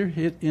 render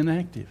it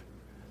inactive.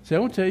 See, I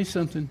want to tell you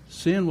something.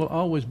 Sin will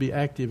always be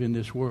active in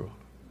this world.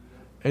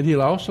 And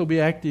he'll also be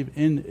active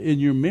in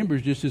your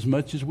members just as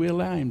much as we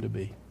allow him to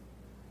be.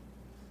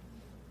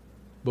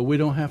 But we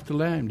don't have to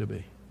allow him to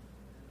be.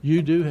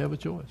 You do have a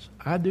choice.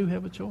 I do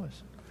have a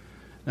choice.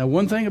 Now,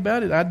 one thing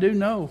about it, I do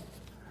know.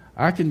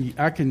 I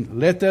can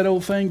let that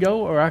old thing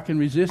go, or I can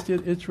resist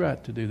it. It's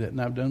right to do that,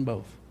 and I've done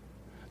both.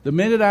 The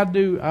minute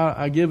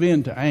I give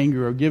in to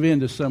anger or give in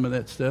to some of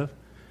that stuff,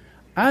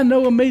 I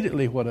know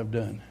immediately what I've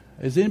done.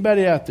 Is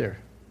anybody out there?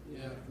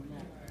 Yeah.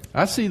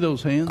 I see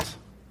those hands.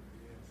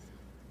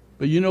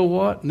 But you know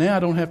what? Now I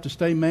don't have to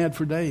stay mad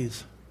for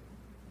days.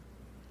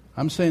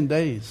 I'm saying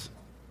days.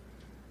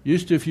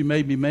 Used to, if you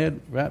made me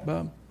mad, right,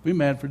 Bob? We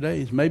mad for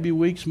days. Maybe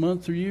weeks,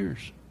 months, or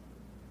years.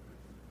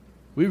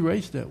 We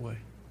raised that way.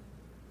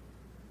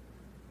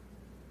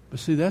 But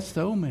see, that's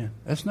the old man.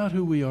 That's not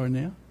who we are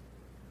now.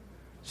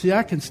 See,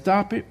 I can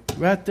stop it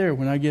right there.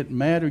 When I get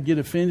mad or get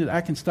offended, I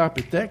can stop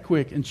it that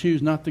quick and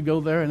choose not to go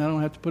there, and I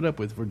don't have to put up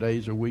with it for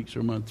days or weeks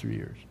or months or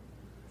years.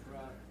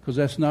 Because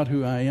that's not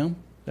who I am.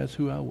 That's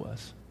who I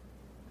was.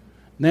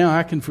 Now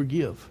I can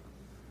forgive.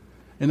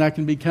 And I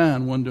can be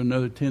kind one to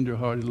another,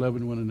 tender-hearted,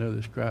 loving one another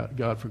as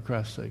God, for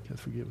Christ's sake, has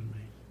forgiven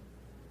me.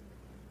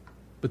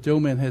 But the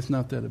old man has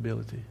not that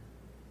ability.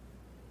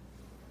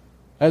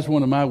 That's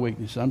one of my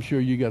weaknesses. I'm sure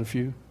you got a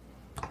few.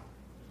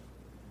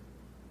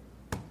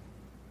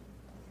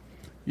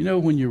 You know,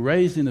 when you're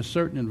raised in a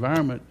certain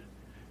environment,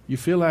 you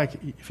feel like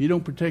if you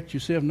don't protect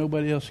yourself,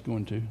 nobody else is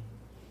going to.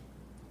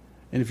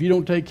 And if you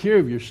don't take care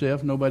of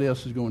yourself, nobody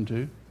else is going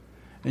to.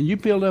 And you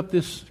build up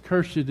this,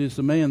 cursed is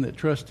the man that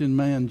trusts in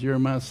man,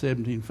 Jeremiah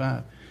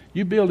 17:5.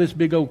 You build this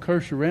big old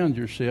curse around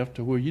yourself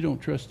to where you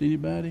don't trust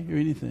anybody or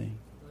anything.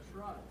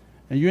 That's right.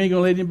 And you ain't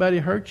going to let anybody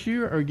hurt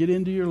you or get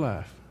into your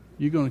life.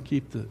 You're going to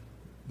keep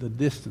the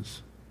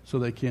distance so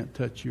they can't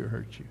touch you or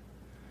hurt you.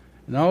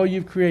 And all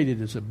you've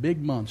created is a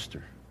big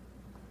monster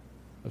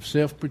of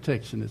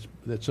self-protection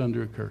that's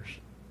under a curse.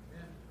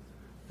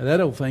 And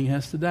that old thing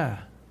has to die.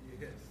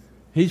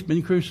 He's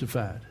been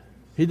crucified.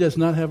 He does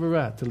not have a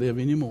right to live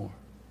anymore.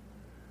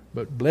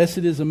 But blessed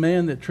is a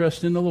man that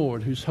trusts in the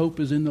Lord, whose hope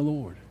is in the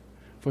Lord.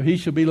 For he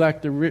shall be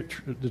like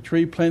the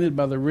tree planted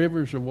by the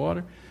rivers of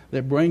water,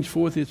 that brings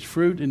forth its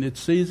fruit in its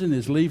season.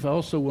 His leaf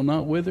also will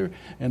not wither,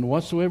 and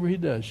whatsoever he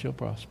does shall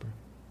prosper.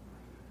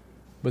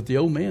 But the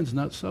old man's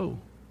not so.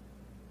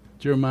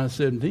 Jeremiah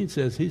 17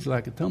 says he's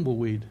like a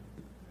tumbleweed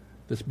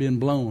that's been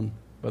blown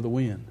by the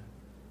wind.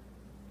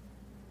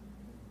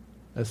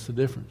 That's the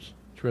difference.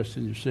 Trust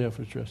in yourself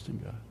or trust in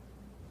God.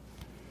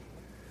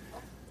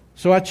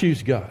 So I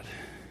choose God.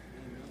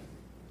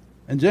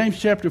 In James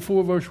chapter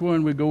 4, verse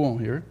 1, we go on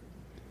here.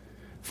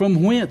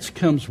 From whence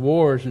comes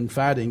wars and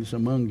fightings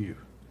among you?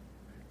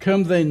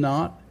 Come they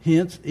not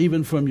hence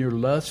even from your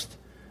lust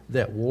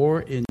that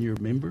war in your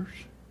members?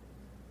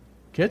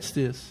 Catch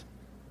this.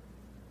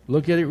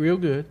 Look at it real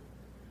good.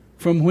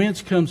 From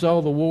whence comes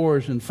all the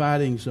wars and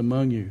fightings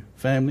among you?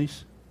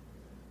 Families.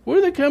 Where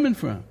are they coming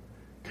from?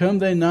 Come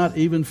they not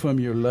even from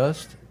your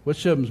lust?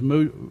 What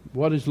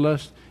is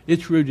lust?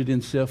 It's rooted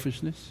in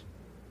selfishness.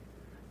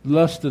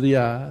 Lust of the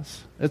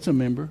eyes, that's a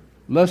member.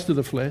 Lust of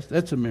the flesh,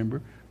 that's a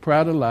member.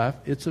 Pride of life,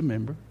 it's a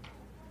member.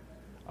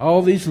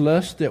 All these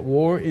lusts that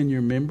war in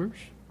your members.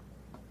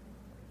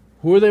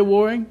 Who are they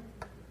warring?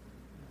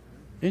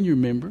 In your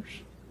members.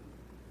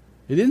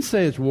 It didn't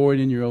say it's warring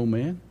in your old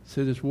man. It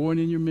said it's warring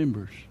in your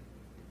members.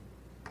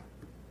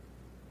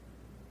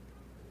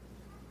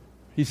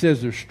 He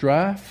says there's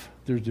strife,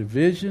 there's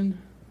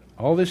division,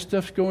 all this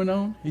stuff's going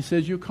on. He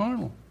says you're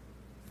carnal.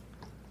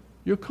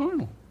 You're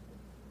carnal.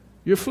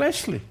 You're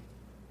fleshly.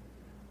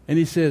 And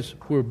he says,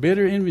 where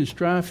bitter envy and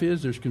strife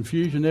is, there's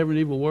confusion, every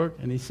evil work.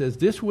 And he says,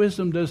 this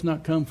wisdom does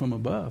not come from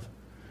above,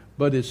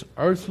 but it's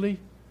earthly,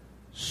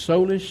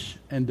 soulish,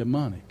 and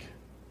demonic.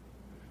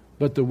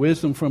 But the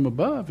wisdom from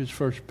above is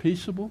first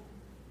peaceable,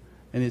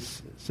 and it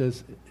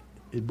says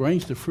it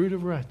brings the fruit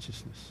of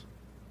righteousness.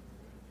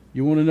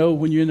 You want to know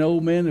when you're an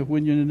old man or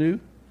when you're new?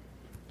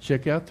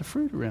 Check out the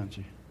fruit around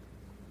you.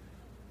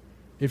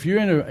 If you're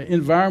in an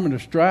environment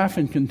of strife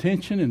and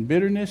contention and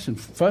bitterness and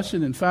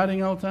fussing and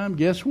fighting all the time,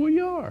 guess where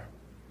you are?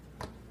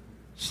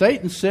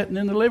 Satan's sitting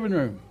in the living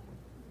room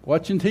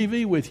watching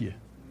TV with you.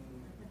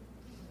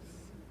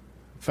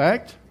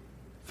 Fact?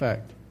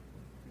 Fact.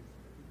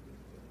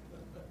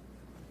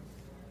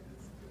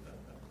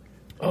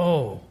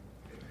 Oh,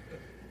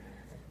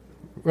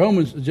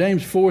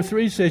 James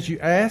 4:3 says, you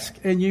ask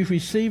and you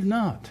receive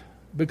not,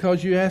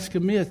 because you ask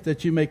amiss,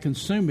 that you may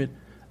consume it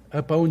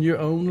upon your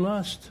own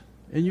lust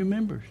and your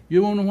members.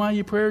 You want to know why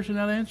your prayers are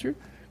not answered?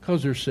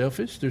 Because they're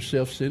selfish, they're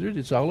self-centered.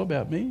 It's all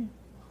about me.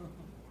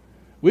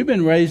 We've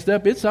been raised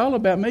up, it's all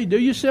about me. Do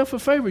yourself a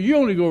favor. You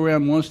only go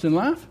around once in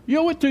life. You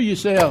owe it to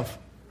yourself.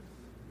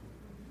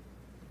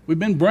 We've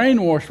been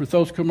brainwashed with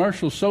those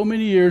commercials so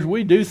many years,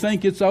 we do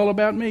think it's all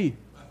about me.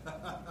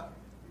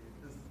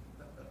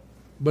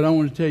 But I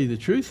want to tell you the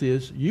truth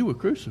is, you were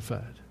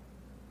crucified.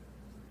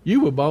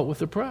 You were bought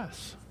with a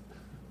price.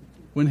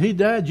 When He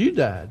died, you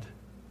died.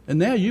 And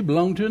now you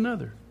belong to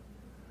another.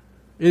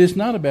 It is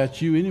not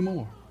about you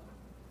anymore.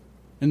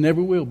 And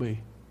never will be.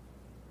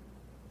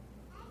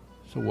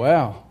 So,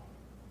 wow.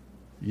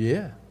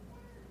 Yeah.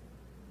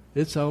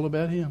 It's all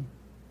about Him.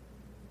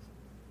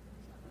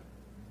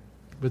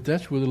 But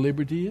that's where the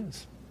liberty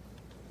is.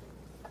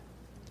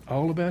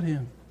 All about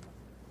Him.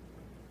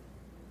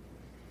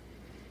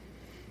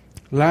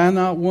 Lie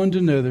not one to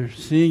another,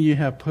 seeing you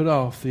have put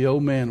off the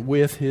old man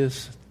with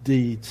his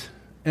deeds,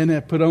 and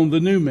have put on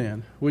the new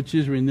man, which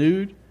is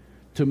renewed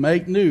to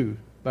make new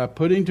by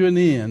putting to an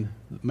end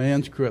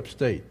man's corrupt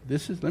state.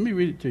 Let me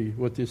read it to you,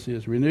 what this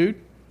is.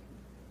 Renewed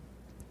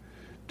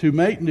to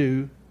make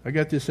new, I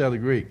got this out of the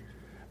Greek,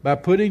 by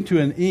putting to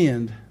an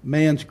end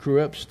man's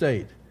corrupt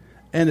state,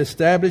 and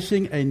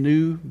establishing a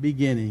new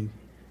beginning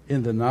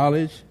in the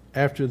knowledge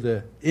after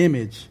the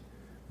image,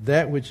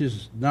 that which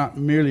is not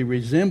merely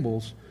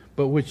resembles,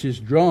 but which is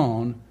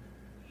drawn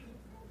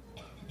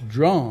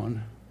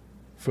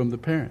from the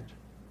parent.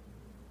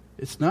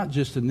 It's not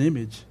just an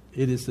image,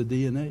 it is the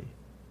DNA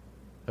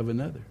of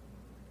another.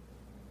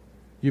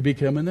 You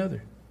become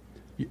another.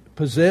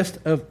 Possessed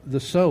of the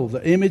soul,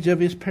 the image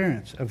of his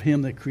parents, of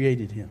him that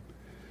created him.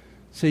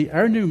 See,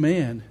 our new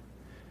man,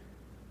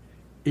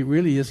 it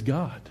really is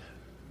God.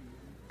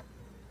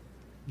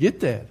 Get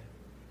that.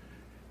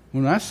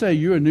 When I say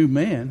you're a new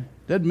man,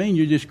 doesn't mean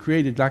you're just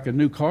created like a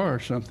new car or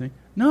something.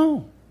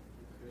 No.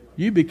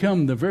 You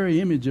become the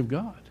very image of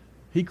God.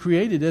 He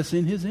created us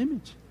in His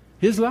image,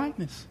 His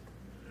likeness.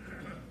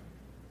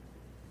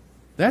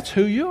 That's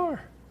who you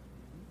are.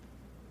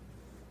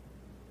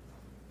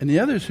 And the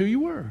other is who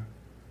you were.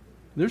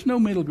 There's no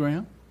middle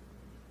ground.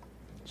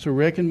 So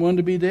reckon one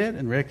to be dead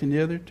and reckon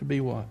the other to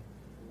be what?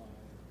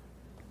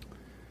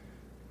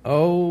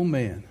 Oh,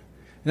 man. And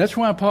that's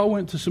why Paul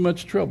went to so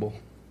much trouble.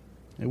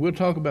 And we'll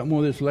talk about more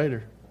of this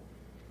later.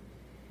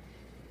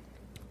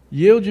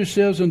 Yield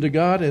yourselves unto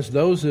God as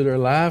those that are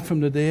alive from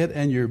the dead,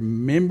 and your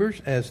members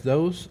as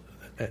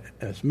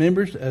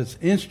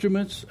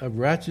instruments of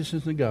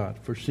righteousness to God,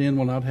 for sin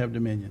will not have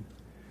dominion.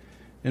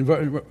 In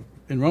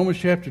Romans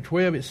chapter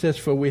 12 it says,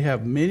 for we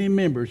have many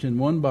members in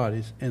one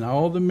body, and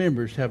all the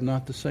members have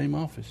not the same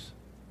office.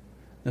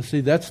 Now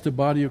see, that's the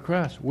body of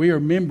Christ. We are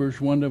members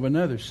one of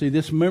another. See,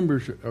 this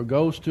members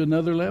goes to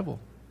another level.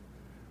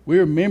 We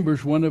are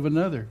members one of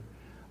another.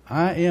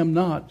 I am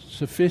not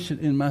sufficient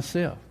in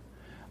myself.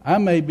 I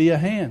may be a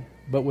hand,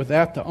 but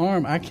without the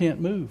arm, I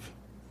can't move.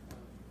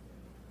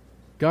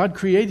 God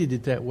created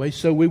it that way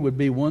so we would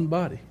be one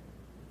body.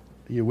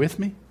 Are you with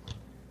me?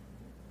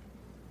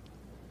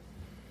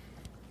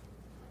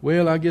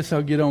 Well, I guess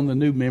I'll get on the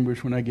new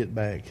members when I get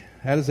back.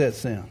 How does that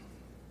sound?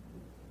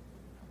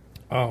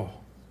 Oh.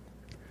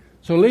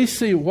 So at least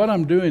see, what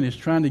I'm doing is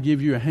trying to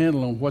give you a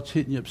handle on what's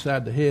hitting you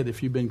upside the head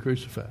if you've been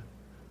crucified.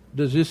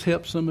 Does this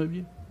help some of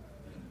you?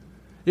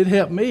 It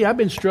helped me. I've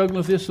been struggling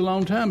with this a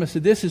long time. I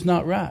said, this is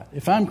not right.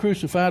 If I'm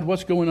crucified,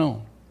 what's going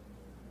on?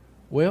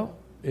 Well,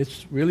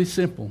 it's really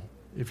simple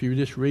if you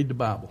just read the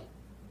Bible.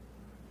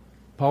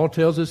 Paul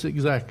tells us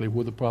exactly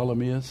where the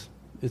problem is.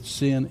 It's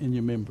sin in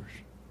your members.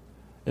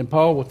 And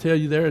Paul will tell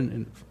you there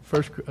in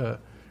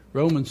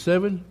Romans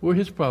 7 where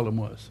his problem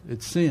was.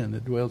 It's sin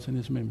that dwells in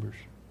his members.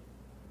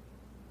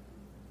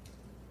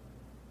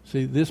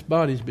 See, this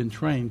body's been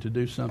trained to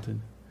do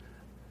something.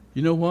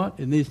 You know what?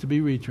 It needs to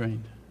be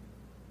retrained.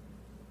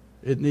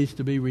 It needs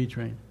to be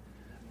retrained.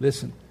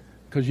 Listen,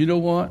 because you know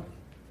what?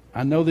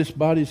 I know this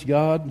body's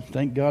God.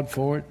 Thank God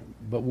for it.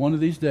 But one of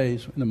these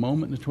days, in a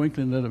moment, in the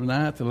twinkling of an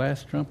eye at the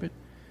last trumpet,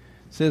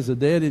 it says the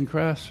dead in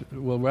Christ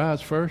will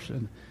rise first.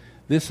 And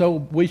this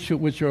old,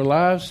 which are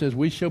alive, says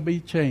we shall be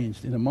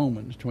changed in a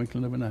moment, in the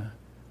twinkling of an eye.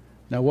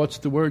 Now, what's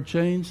the word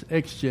change?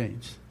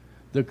 Exchange.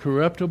 The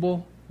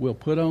corruptible will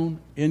put on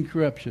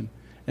incorruption.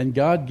 And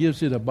God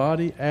gives it a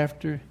body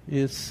after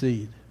His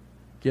seed.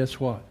 Guess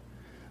what?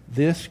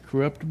 This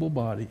corruptible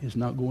body is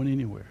not going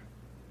anywhere.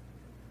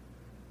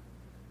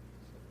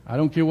 I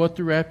don't care what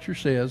the rapture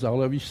says.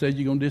 All of you said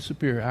you're going to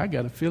disappear. I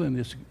got a feeling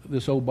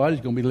this old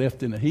body's going to be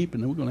left in a heap,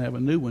 and then we're going to have a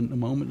new one in a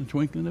moment, in the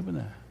twinkling of an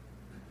eye.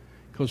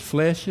 Because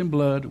flesh and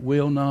blood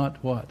will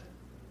not what?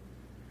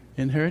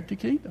 Inherit the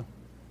kingdom.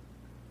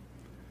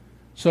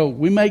 So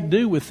we make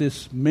do with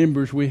this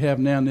members we have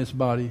now in this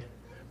body,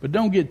 but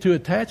don't get too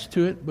attached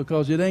to it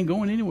because it ain't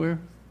going anywhere.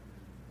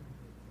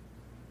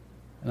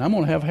 And I'm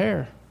going to have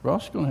hair.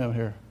 Ross is going to have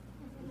hair.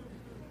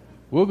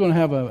 We're going to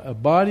have a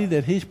body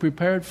that He's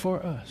prepared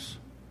for us.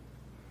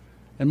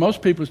 And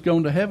most people that's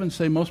going to heaven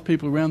say most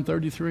people around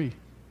 33.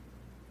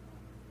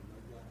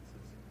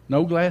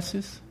 No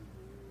glasses?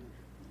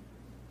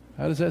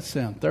 How does that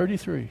sound?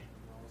 33.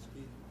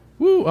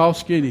 Woo, all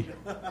skinny.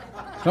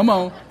 Come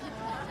on.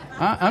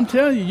 I'm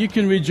telling you, you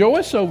can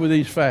rejoice over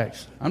these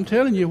facts. I'm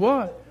telling you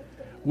what.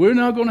 We're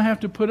not going to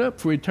have to put up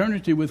for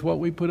eternity with what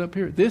we put up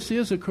here. This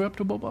is a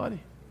corruptible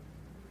body.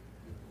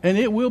 And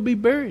it will be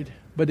buried.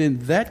 But in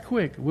that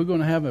quick, we're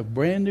going to have a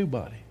brand new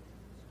body.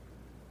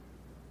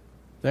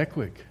 That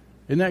quick.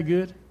 Isn't that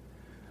good?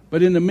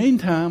 But in the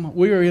meantime,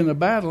 we are in a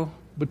battle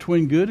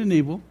between good and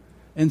evil.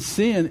 And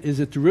sin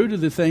is at the root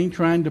of the thing,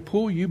 trying to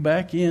pull you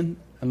back in,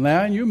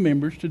 allowing your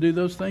members to do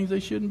those things they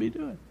shouldn't be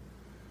doing.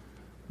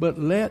 But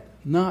let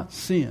not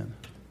sin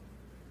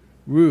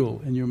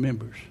rule in your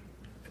members,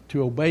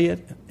 to obey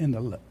it in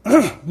the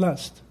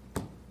lust.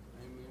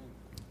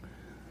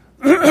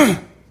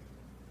 I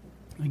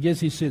guess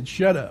he said,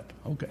 shut up.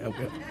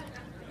 Okay.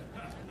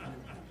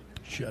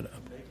 Shut up.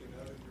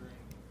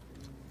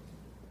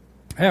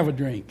 Have a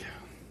drink.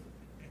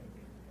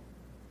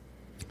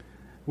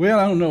 Well,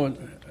 I don't know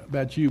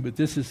about you, but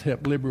this has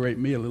helped liberate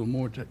me a little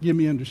more to give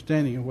me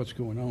understanding of what's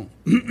going on.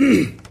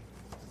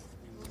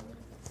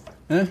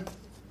 Huh? When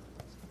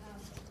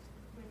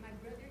my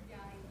brother died,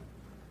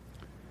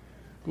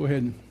 Go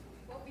ahead and